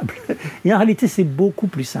insurmontable. Et en réalité, c'est beaucoup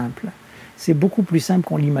plus simple. C'est beaucoup plus simple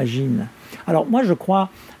qu'on l'imagine. Alors moi, je crois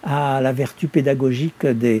à la vertu pédagogique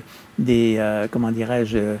des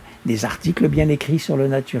articles bien écrits sur le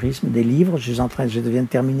naturisme, des livres. Je viens de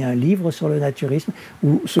terminer un livre sur le naturisme,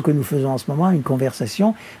 ou ce que nous faisons en ce moment, une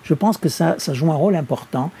conversation. Je pense que ça joue un rôle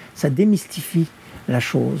important, ça démystifie la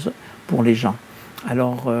chose pour les gens.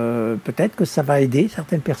 Alors peut-être que ça va aider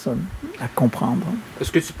certaines personnes à comprendre.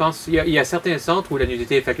 Est-ce que tu penses, il y a certains centres où la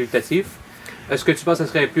nudité est facultative. Est-ce que tu penses que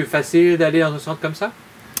ce serait plus facile d'aller dans un centre comme ça?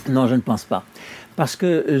 Non, je ne pense pas. Parce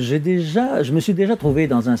que je me suis déjà trouvé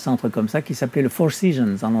dans un centre comme ça qui s'appelait le Four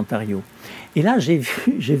Seasons en Ontario. Et là, j'ai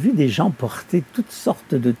vu des gens porter toutes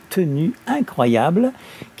sortes de tenues incroyables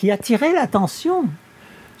qui attiraient l'attention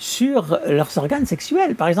sur leurs organes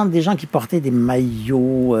sexuels. Par exemple, des gens qui portaient des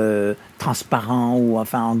maillots transparents ou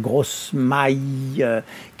enfin en grosses mailles,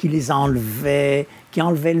 qui les enlevaient, qui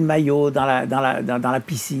enlevaient le maillot dans la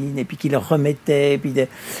piscine et puis qui le remettaient.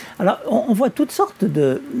 Alors, on voit toutes sortes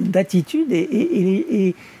d'attitudes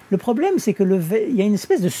et le problème, c'est que il y a une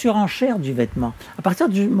espèce de surenchère du vêtement. À partir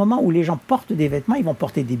du moment où les gens portent des vêtements, ils vont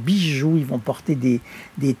porter des bijoux, ils vont porter des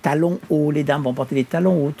talons hauts, les dames vont porter des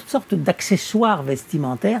talons hauts, toutes sortes d'accessoires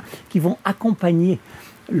vestimentaires qui vont accompagner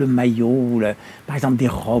le maillot, par exemple des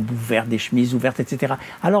robes ouvertes, des chemises ouvertes, etc.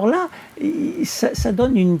 Alors là, ça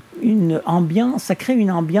donne une ambiance, ça crée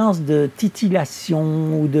une ambiance de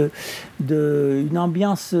titillation ou une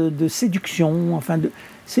ambiance de séduction. Enfin,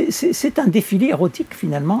 c'est un défilé érotique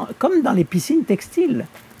finalement, comme dans les piscines textiles.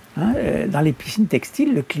 Dans les piscines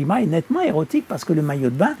textiles, le climat est nettement érotique parce que le maillot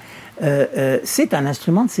de bain, c'est un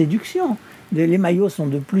instrument de séduction. Les maillots sont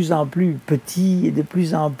de plus en plus petits et de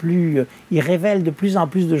plus en plus... ils révèlent de plus en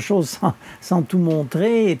plus de choses sans tout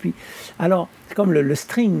montrer. Et puis, alors, c'est comme le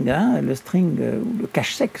string, ou le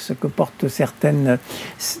cache-sec, ce que portent certaines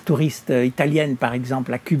touristes italiennes, par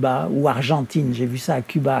exemple, à Cuba ou Argentine. J'ai vu ça à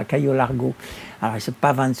Cuba, à Cayo Largo. Alors, ils se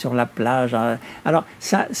pavanent sur la plage. Alors,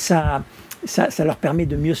 ça leur permet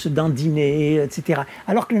de mieux se dandiner, etc.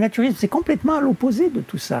 Alors que le naturisme, c'est complètement à l'opposé de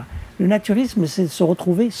tout ça. Le naturisme, c'est se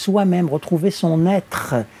retrouver soi-même, retrouver son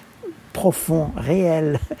être profond,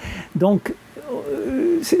 réel. Donc,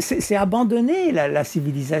 c'est abandonner la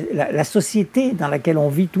civilisation, la société dans laquelle on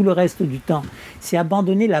vit tout le reste du temps. C'est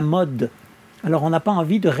abandonner la mode. Alors, on n'a pas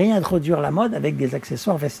envie de réintroduire la mode avec des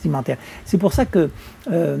accessoires vestimentaires. C'est pour ça que...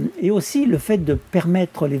 et aussi, le fait de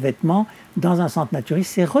permettre les vêtements dans un centre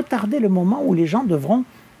naturiste, c'est retarder le moment où les gens devront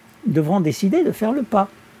décider de faire le pas.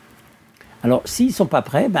 Alors, s'ils ne sont pas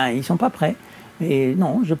prêts, ils ne sont pas prêts. Et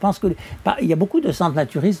non, je pense qu'il y a beaucoup de centres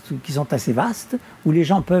naturistes qui sont assez vastes, où les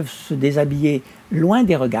gens peuvent se déshabiller loin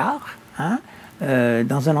des regards,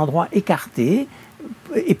 dans un endroit écarté.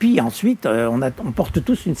 Et puis ensuite, on porte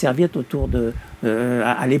tous une serviette autour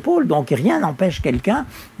à l'épaule, donc rien n'empêche quelqu'un,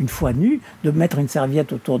 une fois nu, de mettre une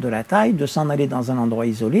serviette autour de la taille, de s'en aller dans un endroit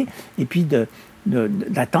isolé, et puis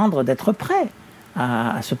d'attendre d'être prêt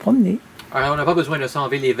à se promener. Alors, on n'a pas besoin de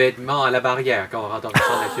s'enlever les vêtements à la barrière quand on rentre dans le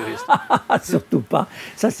centre naturiste. Surtout pas.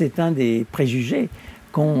 Ça, c'est un des préjugés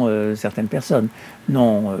qu'ont certaines personnes.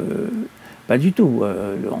 Non, pas du tout.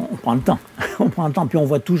 On prend le temps. On prend le temps. Puis on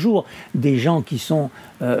voit toujours des gens qui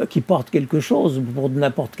portent quelque chose pour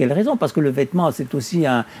n'importe quelle raison, parce que le vêtement, c'est aussi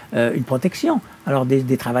une protection. Alors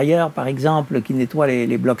des travailleurs, par exemple, qui nettoient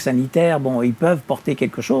les blocs sanitaires, ils peuvent porter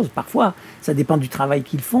quelque chose. Parfois, ça dépend du travail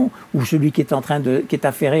qu'ils font, ou celui qui est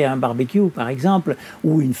affairé à un barbecue, par exemple,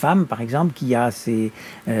 ou une femme, par exemple, qui a ses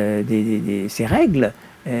règles.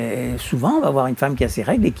 Souvent, on va voir une femme qui a ses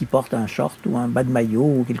règles et qui porte un short ou un bas de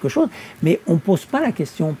maillot ou quelque chose, mais on ne pose pas la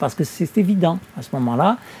question parce que c'est évident à ce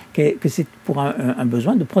moment-là que c'est pour un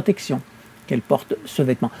besoin de protection qu'elle porte ce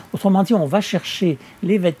vêtement. Autrement dit, on va chercher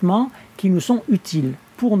les vêtements qui nous sont utiles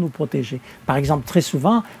pour nous protéger. Par exemple, très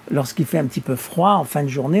souvent, lorsqu'il fait un petit peu froid en fin de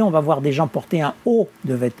journée, on va voir des gens porter un haut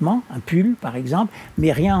de vêtements, un pull par exemple,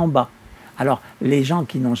 mais rien en bas. Alors, les gens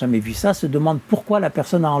qui n'ont jamais vu ça se demandent pourquoi la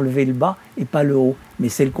personne a enlevé le bas et pas le haut. Mais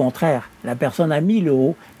c'est le contraire. La personne a mis le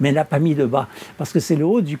haut, mais n'a pas mis le bas. Parce que c'est le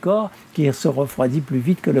haut du corps qui se refroidit plus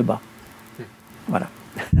vite que le bas. Voilà.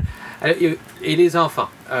 Et les enfants.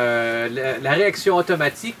 La réaction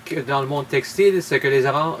automatique dans le monde textile, c'est que les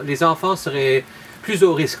enfants seraient plus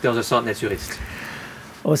au risque dans un centre naturiste.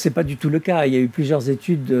 Oh, c'est pas du tout le cas. Il y a eu plusieurs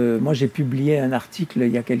études. Moi, j'ai publié un article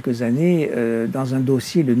il y a quelques années dans un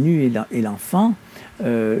dossier Le nu et l'enfant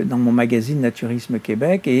dans mon magazine Naturisme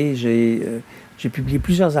Québec, et j'ai publié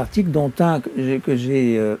plusieurs articles, dont un que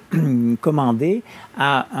j'ai commandé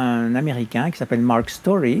à un Américain qui s'appelle Mark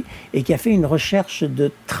Story et qui a fait une recherche de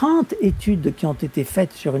 30 études qui ont été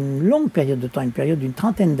faites sur une longue période de temps, une période d'une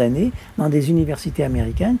trentaine d'années, dans des universités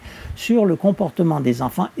américaines, sur le comportement des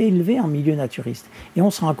enfants élevés en milieu naturiste. Et on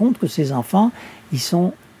se rend compte que ces enfants, ils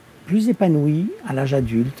sont plus épanouis à l'âge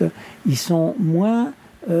adulte, ils sont moins...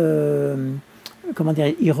 ils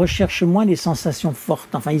recherchent moins les sensations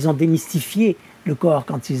fortes. Enfin, ils ont démystifié le corps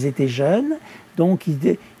quand ils étaient jeunes, donc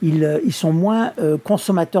ils sont moins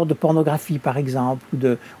consommateurs de pornographie, par exemple, ou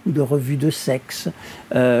de revues de sexe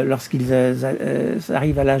lorsqu'ils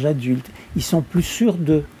arrivent à l'âge adulte. Ils sont plus sûrs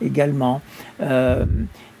d'eux également. Dans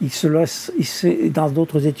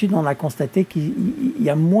d'autres études, on a constaté qu'il y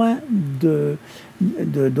a moins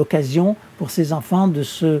d'occasions pour ces enfants de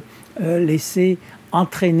se laisser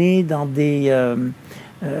entraîner dans des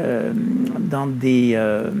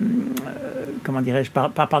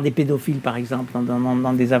par des pédophiles, par exemple,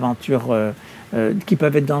 dans des aventures qui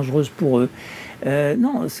peuvent être dangereuses pour eux.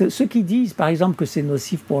 Non, ceux qui disent, par exemple, que c'est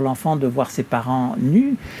nocif pour l'enfant de voir ses parents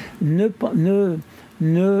nus ne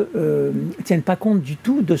tiennent pas compte du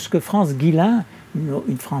tout de ce que France Guillain,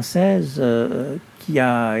 une Française qui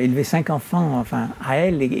a élevé 5 enfants, enfin à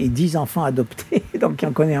elle, et 10 enfants adoptés, donc qui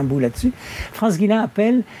en connaît un bout là-dessus, France Guillain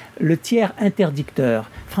appelle le tiers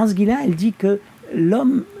interdicteur. France Guillain, elle dit que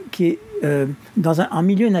l'homme qui est en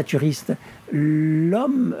milieu naturiste,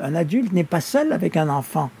 l'homme, un adulte, n'est pas seul avec un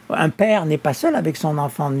enfant. Un père n'est pas seul avec son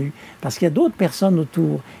enfant nu, parce qu'il y a d'autres personnes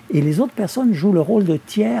autour. Et les autres personnes jouent le rôle de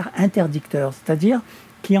tiers interdicteurs, c'est-à-dire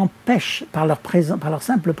qui empêchent, par leur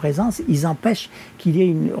simple présence, ils empêchent qu'il y ait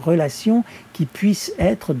une relation qui puisse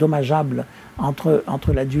être dommageable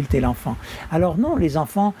entre l'adulte et l'enfant. Alors non, les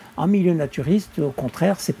enfants en milieu naturiste, au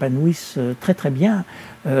contraire, s'épanouissent très très bien.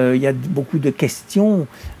 Il y a beaucoup de questions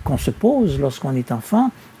qu'on se pose lorsqu'on est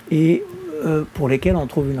enfant et pour lesquelles on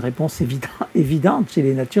trouve une réponse évidente chez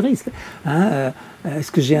les naturistes.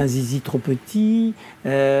 Est-ce que j'ai un zizi trop petit?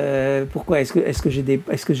 Pourquoi est-ce que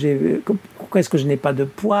je n'ai pas de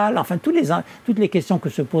poils? Enfin, toutes les questions que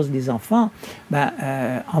se posent les enfants,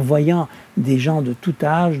 en voyant des gens de tout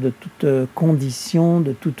âge, de toutes conditions,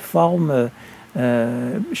 de toutes formes,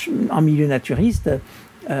 en milieu naturiste,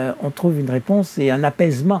 on trouve une réponse et un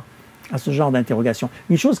apaisement à ce genre d'interrogation.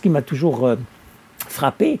 Une chose qui m'a toujours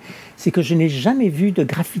frappé, c'est que je n'ai jamais vu de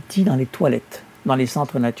graffiti dans les toilettes, dans les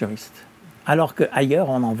centres naturistes. Alors qu'ailleurs,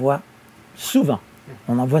 on en voit souvent.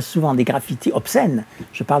 On en voit souvent des graffitis obscènes.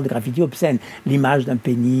 Je parle de graffitis obscènes. L'image d'un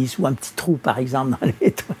pénis ou un petit trou, par exemple, dans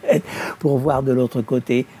les toilettes pour voir de l'autre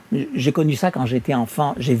côté. J'ai connu ça quand j'étais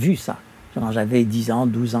enfant. J'ai vu ça. Quand j'avais 10 ans,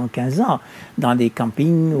 12 ans, 15 ans, dans des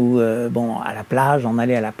campings où, à la plage, on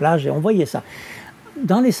allait à la plage et on voyait ça.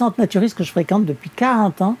 Dans les centres naturistes que je fréquente depuis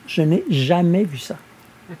 40 ans, je n'ai jamais vu ça.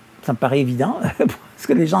 Ça me paraît évident, parce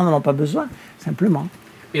que les gens n'en ont pas besoin, simplement.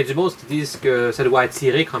 Il y a du monde qui disent que ça doit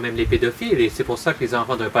attirer quand même les pédophiles, et c'est pour ça que les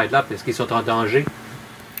enfants ne doivent pas être là, parce qu'ils sont en danger.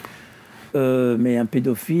 Mais un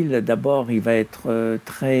pédophile, d'abord, il va être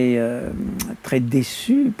très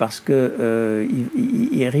déçu parce que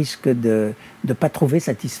il risque de ne pas trouver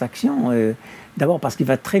satisfaction. D'abord parce qu'il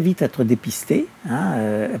va très vite être dépisté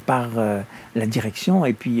par la direction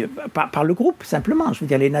et puis par le groupe, simplement. Je veux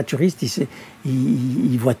dire, les naturistes,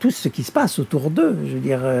 ils voient tous ce qui se passe autour d'eux. Je veux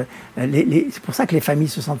dire, c'est pour ça que les familles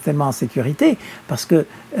se sentent tellement en sécurité, parce que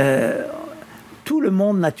tout le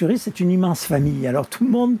monde naturiste, c'est une immense famille. Alors tout le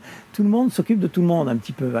monde s'occupe de tout le monde un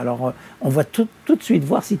petit peu. Alors on va tout de suite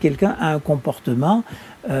voir si quelqu'un a un comportement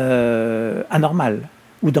anormal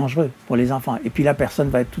ou dangereux pour les enfants. Et puis la personne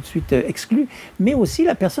va être tout de suite exclue. Mais aussi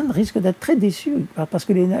la personne risque d'être très déçue, parce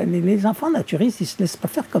que les enfants naturistes, ils ne se laissent pas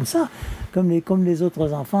faire comme ça, comme les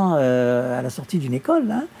autres enfants à la sortie d'une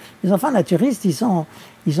école. Hein. Les enfants naturistes, ils sont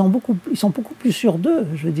beaucoup plus sûrs d'eux.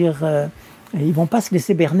 Je veux dire, ils ne vont pas se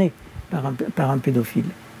laisser berner par un pédophile.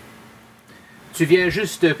 Tu viens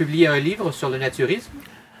juste de publier un livre sur le naturisme?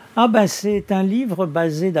 C'est un livre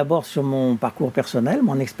basé d'abord sur mon parcours personnel,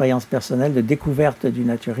 mon expérience personnelle de découverte du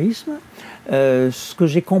naturisme, ce que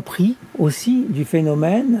j'ai compris aussi du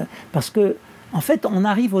phénomène, parce que en fait, on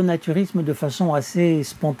arrive au naturisme de façon assez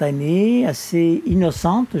spontanée, assez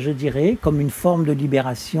innocente, je dirais, comme une forme de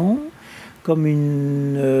libération, comme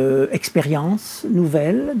une expérience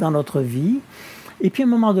nouvelle dans notre vie. Et puis à un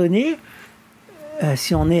moment donné,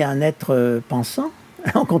 si on est un être pensant,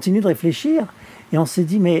 on continue de réfléchir et on se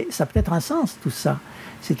dit mais ça a peut-être un sens tout ça.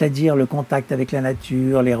 C'est-à-dire le contact avec la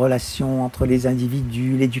nature, les relations entre les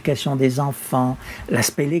individus, l'éducation des enfants,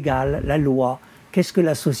 l'aspect légal, la loi, qu'est-ce que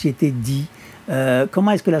la société dit,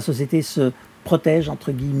 comment est-ce que la société se protège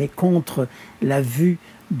entre guillemets contre la vue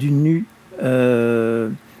du nu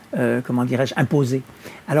imposé.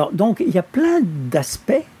 Alors donc il y a plein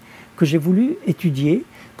d'aspects que j'ai voulu étudier,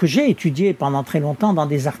 que j'ai étudié pendant très longtemps dans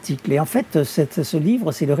des articles. Et en fait, ce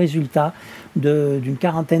livre, c'est le résultat d'une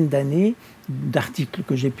quarantaine d'années d'articles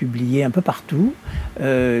que j'ai publiés un peu partout.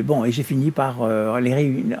 Et j'ai fini par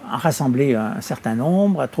en rassembler un certain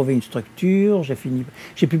nombre, à trouver une structure.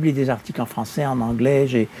 J'ai publié des articles en français, en anglais.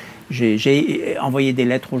 J'ai envoyé des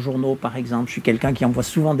lettres aux journaux, par exemple. Je suis quelqu'un qui envoie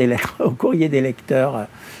souvent des lettres au courrier des lecteurs.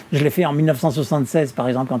 Je l'ai fait en 1976, par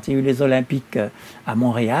exemple, quand il y a eu les Olympiques à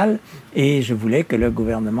Montréal. Et je voulais que le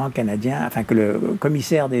gouvernement canadien, que le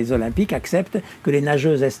commissaire des Olympiques accepte que les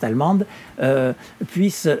nageuses est-allemandes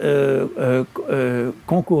puissent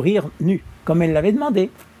concourir nues, comme elles l'avaient demandé.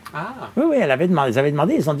 Ah. Oui, ils avaient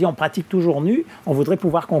demandé, ils ont dit on pratique toujours nu, on voudrait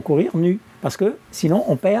pouvoir concourir nu, parce que sinon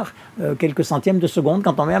on perd quelques centièmes de seconde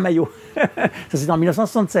quand on met un maillot. Ça c'était en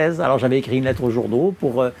 1976, alors j'avais écrit une lettre aux journaux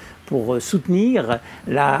pour soutenir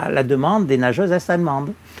la demande des nageuses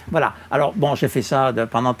est-allemandes. Voilà, alors j'ai fait ça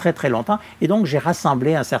pendant très très longtemps, et donc j'ai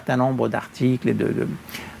rassemblé un certain nombre d'articles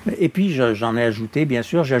et puis j'en ai ajouté, bien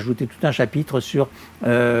sûr, j'ai ajouté tout un chapitre sur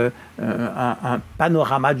un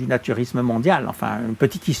panorama du naturisme mondial, enfin une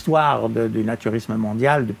petite histoire du naturisme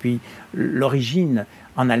mondial depuis l'origine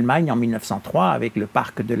en Allemagne en 1903 avec le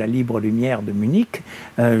parc de la Libre Lumière de Munich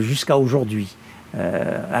jusqu'à aujourd'hui.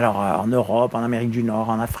 Alors en Europe, en Amérique du Nord,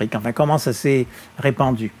 en Afrique, enfin comment ça s'est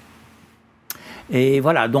répandu. Et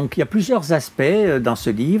voilà, donc il y a plusieurs aspects dans ce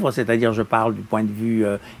livre, c'est-à-dire je parle du point de vue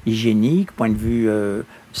hygiénique, point de vue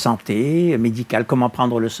santé, médical, comment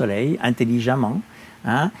prendre le soleil intelligemment.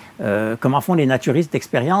 Hein, comment font les naturistes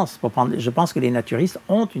d'expérience? Je pense que les naturistes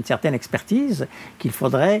ont une certaine expertise qu'il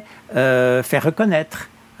faudrait faire reconnaître.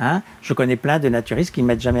 Hein. Je connais plein de naturistes qui ne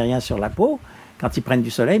mettent jamais rien sur la peau quand ils prennent du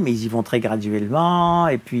soleil, mais ils y vont très graduellement,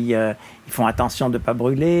 et puis ils font attention de ne pas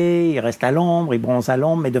brûler, ils restent à l'ombre, ils bronzent à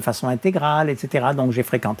l'ombre, mais de façon intégrale, etc. Donc j'ai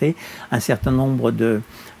fréquenté un certain nombre de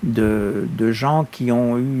gens qui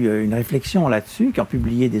ont eu une réflexion là-dessus, qui ont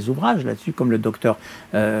publié des ouvrages là-dessus, comme le docteur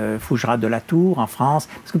Fougerat de la Tour en France,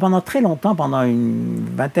 parce que pendant très longtemps, pendant une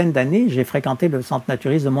vingtaine d'années, j'ai fréquenté le centre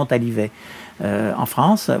naturiste de Montalivet, en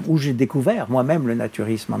France, où j'ai découvert moi-même le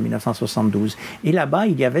naturisme en 1972. Et là-bas,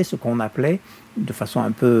 il y avait ce qu'on appelait, de façon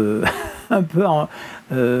un peu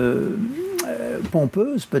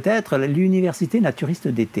pompeuse peut-être, l'université naturiste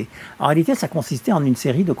d'été. En réalité, ça consistait en une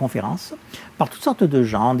série de conférences par toutes sortes de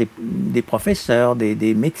gens, des professeurs,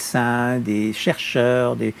 des médecins, des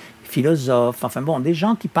chercheurs, des philosophes, enfin bon, des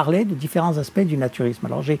gens qui parlaient de différents aspects du naturisme.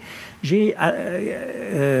 Alors j'ai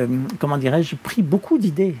pris beaucoup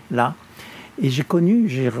d'idées là. Et j'ai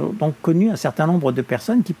donc connu un certain nombre de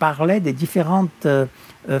personnes qui parlaient des différentes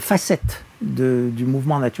facettes du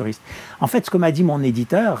mouvement naturiste. En fait, ce que m'a dit mon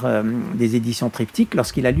éditeur des éditions Triptyque,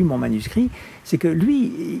 lorsqu'il a lu mon manuscrit, c'est que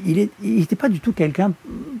lui, il n'était pas du tout quelqu'un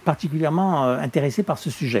particulièrement intéressé par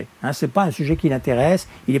ce sujet. Hein, ce n'est pas un sujet qui l'intéresse,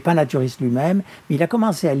 il n'est pas naturiste lui-même, mais il a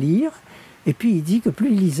commencé à lire. Et puis il dit que plus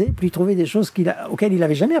il lisait, plus il trouvait des choses auxquelles il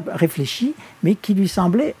n'avait jamais réfléchi, mais qui lui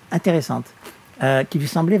semblaient intéressantes. Qui lui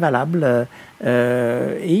semblait valable,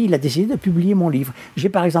 et il a décidé de publier mon livre. J'ai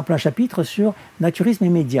par exemple un chapitre sur naturisme et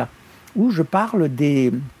médias, où je parle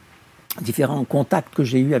des différents contacts que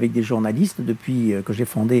j'ai eus avec des journalistes depuis que j'ai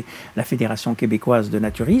fondé la Fédération québécoise de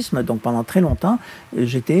naturisme. Donc pendant très longtemps,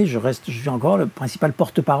 je suis encore le principal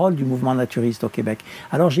porte-parole du mouvement naturiste au Québec.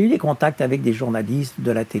 Alors j'ai eu des contacts avec des journalistes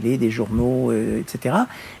de la télé, des journaux, etc.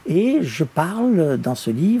 Et je parle dans ce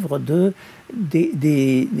livre des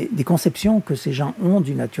conceptions que ces gens ont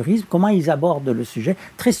du naturisme, comment ils abordent le sujet.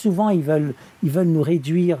 Très souvent, ils veulent nous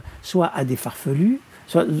réduire soit à des farfelus,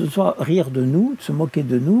 soit rire de nous, se moquer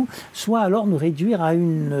de nous, soit alors nous réduire à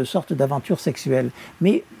une sorte d'aventure sexuelle.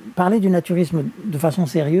 Mais parler du naturisme de façon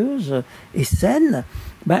sérieuse et saine,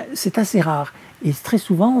 c'est assez rare. Et très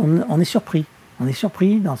souvent, on est surpris. On est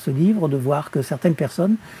surpris dans ce livre de voir que certaines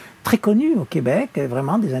personnes très connues au Québec,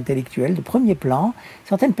 vraiment des intellectuels de premier plan,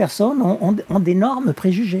 certaines personnes ont d'énormes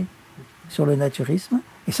préjugés sur le naturisme.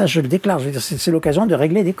 Et ça, je le déclare, c'est l'occasion de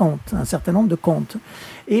régler des comptes, un certain nombre de comptes.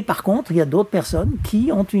 Et par contre, il y a d'autres personnes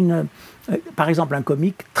qui ont par exemple, un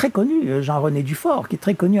comique très connu, Jean-René Dufort, qui est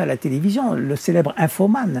très connu à la télévision, le célèbre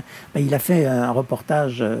infomane. Il a fait un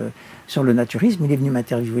reportage sur le naturisme, il est venu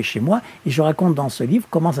m'interviewer chez moi, et je raconte dans ce livre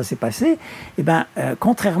comment ça s'est passé.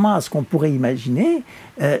 Contrairement à ce qu'on pourrait imaginer,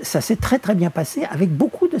 ça s'est très très bien passé avec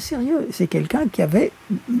beaucoup de sérieux. C'est quelqu'un qui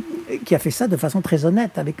a fait ça de façon très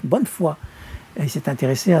honnête, avec bonne foi. Il s'est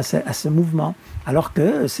intéressé à ce mouvement, alors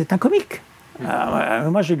que c'est un comique.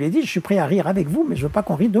 Moi, je lui ai dit, je suis prêt à rire avec vous, mais je ne veux pas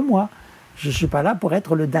qu'on rie de moi. Je ne suis pas là pour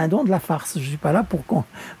être le dindon de la farce. Je ne suis pas là pour qu'on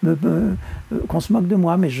se moque de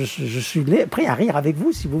moi, mais je suis prêt à rire avec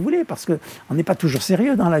vous si vous voulez, parce qu'on n'est pas toujours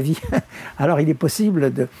sérieux dans la vie. Alors, il est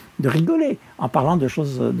possible de rigoler en parlant de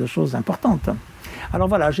choses importantes. Alors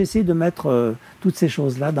voilà, j'ai essayé de mettre toutes ces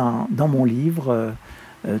choses-là dans mon livre,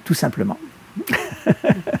 tout simplement.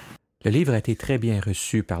 Le livre a été très bien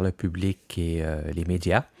reçu par le public et les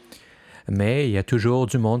médias, mais il y a toujours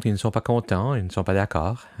du monde qui ne sont pas contents, ils ne sont pas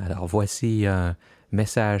d'accord. Alors voici un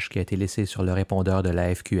message qui a été laissé sur le répondeur de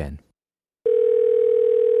la FQN.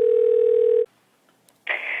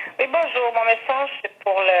 Oui, bonjour. Mon message, c'est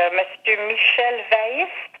pour le monsieur Michel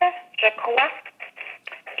Vaïste, je crois,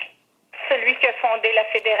 celui qui a fondé la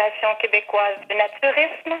Fédération québécoise du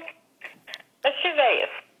naturisme. Monsieur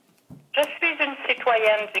Vaïste, je suis une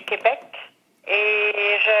citoyenne du Québec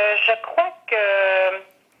et je crois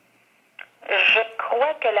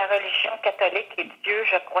que la religion catholique et Dieu,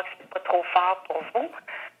 je crois que c'est pas trop fort pour vous.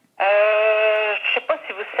 Je sais pas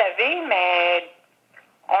si vous savez, mais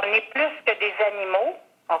on est plus que des animaux,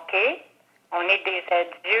 OK? On est des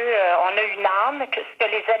dieux, on a une âme, ce que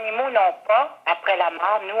les animaux n'ont pas après la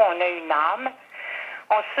mort. Nous, on a une âme.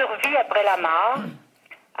 On survit après la mort.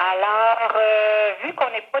 Alors, vu qu'on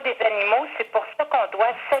n'est pas des animaux, c'est pour ça qu'on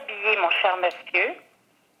doit s'habiller, mon cher monsieur.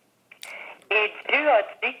 Et Dieu a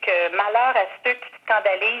dit que malheur à ceux qui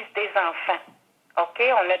scandalisent des enfants. OK?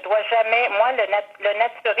 On ne doit jamais... Moi, le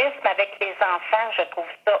naturisme avec les enfants, je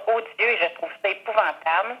trouve ça odieux et je trouve ça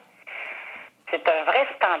épouvantable. C'est un vrai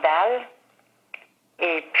scandale.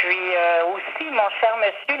 Et puis aussi, mon cher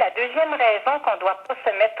monsieur, la deuxième raison qu'on ne doit pas se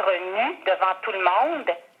mettre nu devant tout le monde,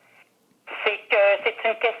 c'est que c'est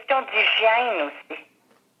une question d'hygiène aussi.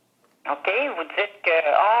 OK? Vous dites que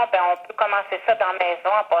on peut commencer ça dans la maison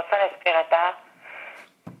en passant l'aspirateur.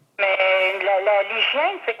 Mais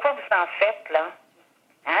l'hygiène, c'est quoi vous en faites, là?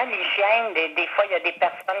 Hein? L'hygiène, des fois, il y a des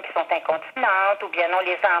personnes qui sont incontinentes, ou bien non,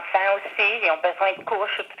 les enfants aussi, ils ont besoin de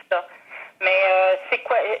couches ou tout ça. Mais c'est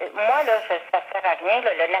quoi? Moi, là, ça sert à rien.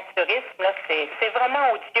 Là, le naturisme, là, c'est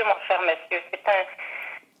vraiment odieux, mon cher monsieur.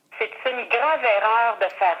 C'est une grave erreur de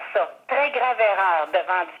faire ça. Très grave erreur.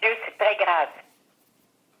 Devant Dieu, c'est très grave.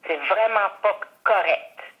 C'est vraiment pas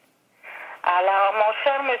correct. Alors, mon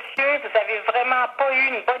cher monsieur, vous avez vraiment pas eu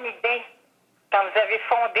une bonne idée quand vous avez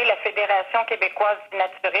fondé la Fédération québécoise du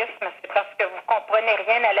naturisme. C'est parce que vous comprenez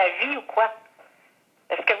rien à la vie ou quoi?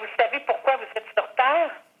 Est-ce que vous savez pourquoi vous êtes sur Terre?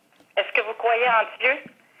 Est-ce que vous croyez en Dieu?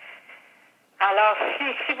 Alors,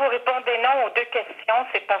 si vous répondez non aux deux questions,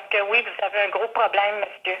 c'est parce que oui, vous avez un gros problème,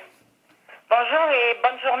 monsieur. Bonjour et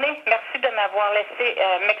bonne journée. Merci de m'avoir laissé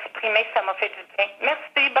m'exprimer, ça m'a fait du bien.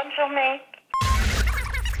 Merci, bonne journée.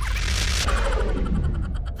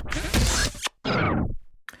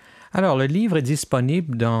 Alors, le livre est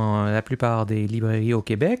disponible dans la plupart des librairies au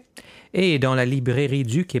Québec et dans la librairie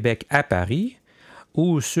du Québec à Paris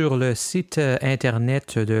ou sur le site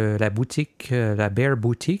Internet de la boutique, la Bear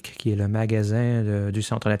Boutique, qui est le magasin du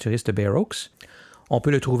Centre naturiste de Bear Oaks. On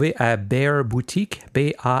peut le trouver à Bear Boutique,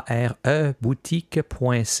 B-A-R-E,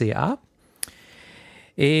 boutique.ca.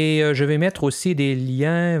 Et je vais mettre aussi des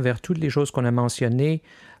liens vers toutes les choses qu'on a mentionnées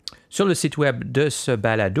sur le site web de ce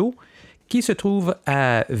balado, qui se trouve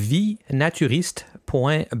à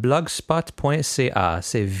vienaturiste.blogspot.ca.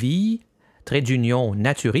 C'est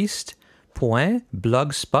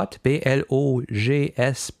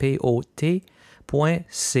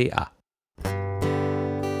vie-naturiste.blogspot.ca.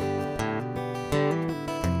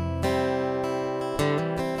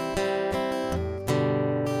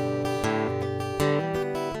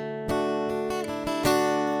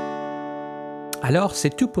 Alors,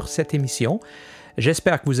 c'est tout pour cette émission.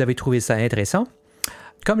 J'espère que vous avez trouvé ça intéressant.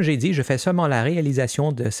 Comme j'ai dit, je fais seulement la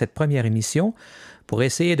réalisation de cette première émission pour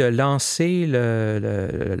essayer de lancer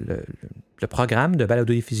le programme de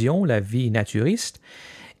balado-diffusion, La Vie naturiste,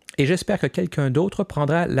 et j'espère que quelqu'un d'autre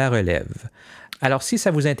prendra la relève. Alors, si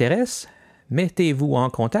ça vous intéresse, mettez-vous en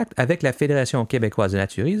contact avec la Fédération québécoise de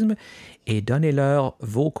naturisme et donnez-leur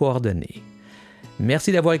vos coordonnées.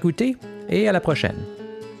 Merci d'avoir écouté et à la prochaine.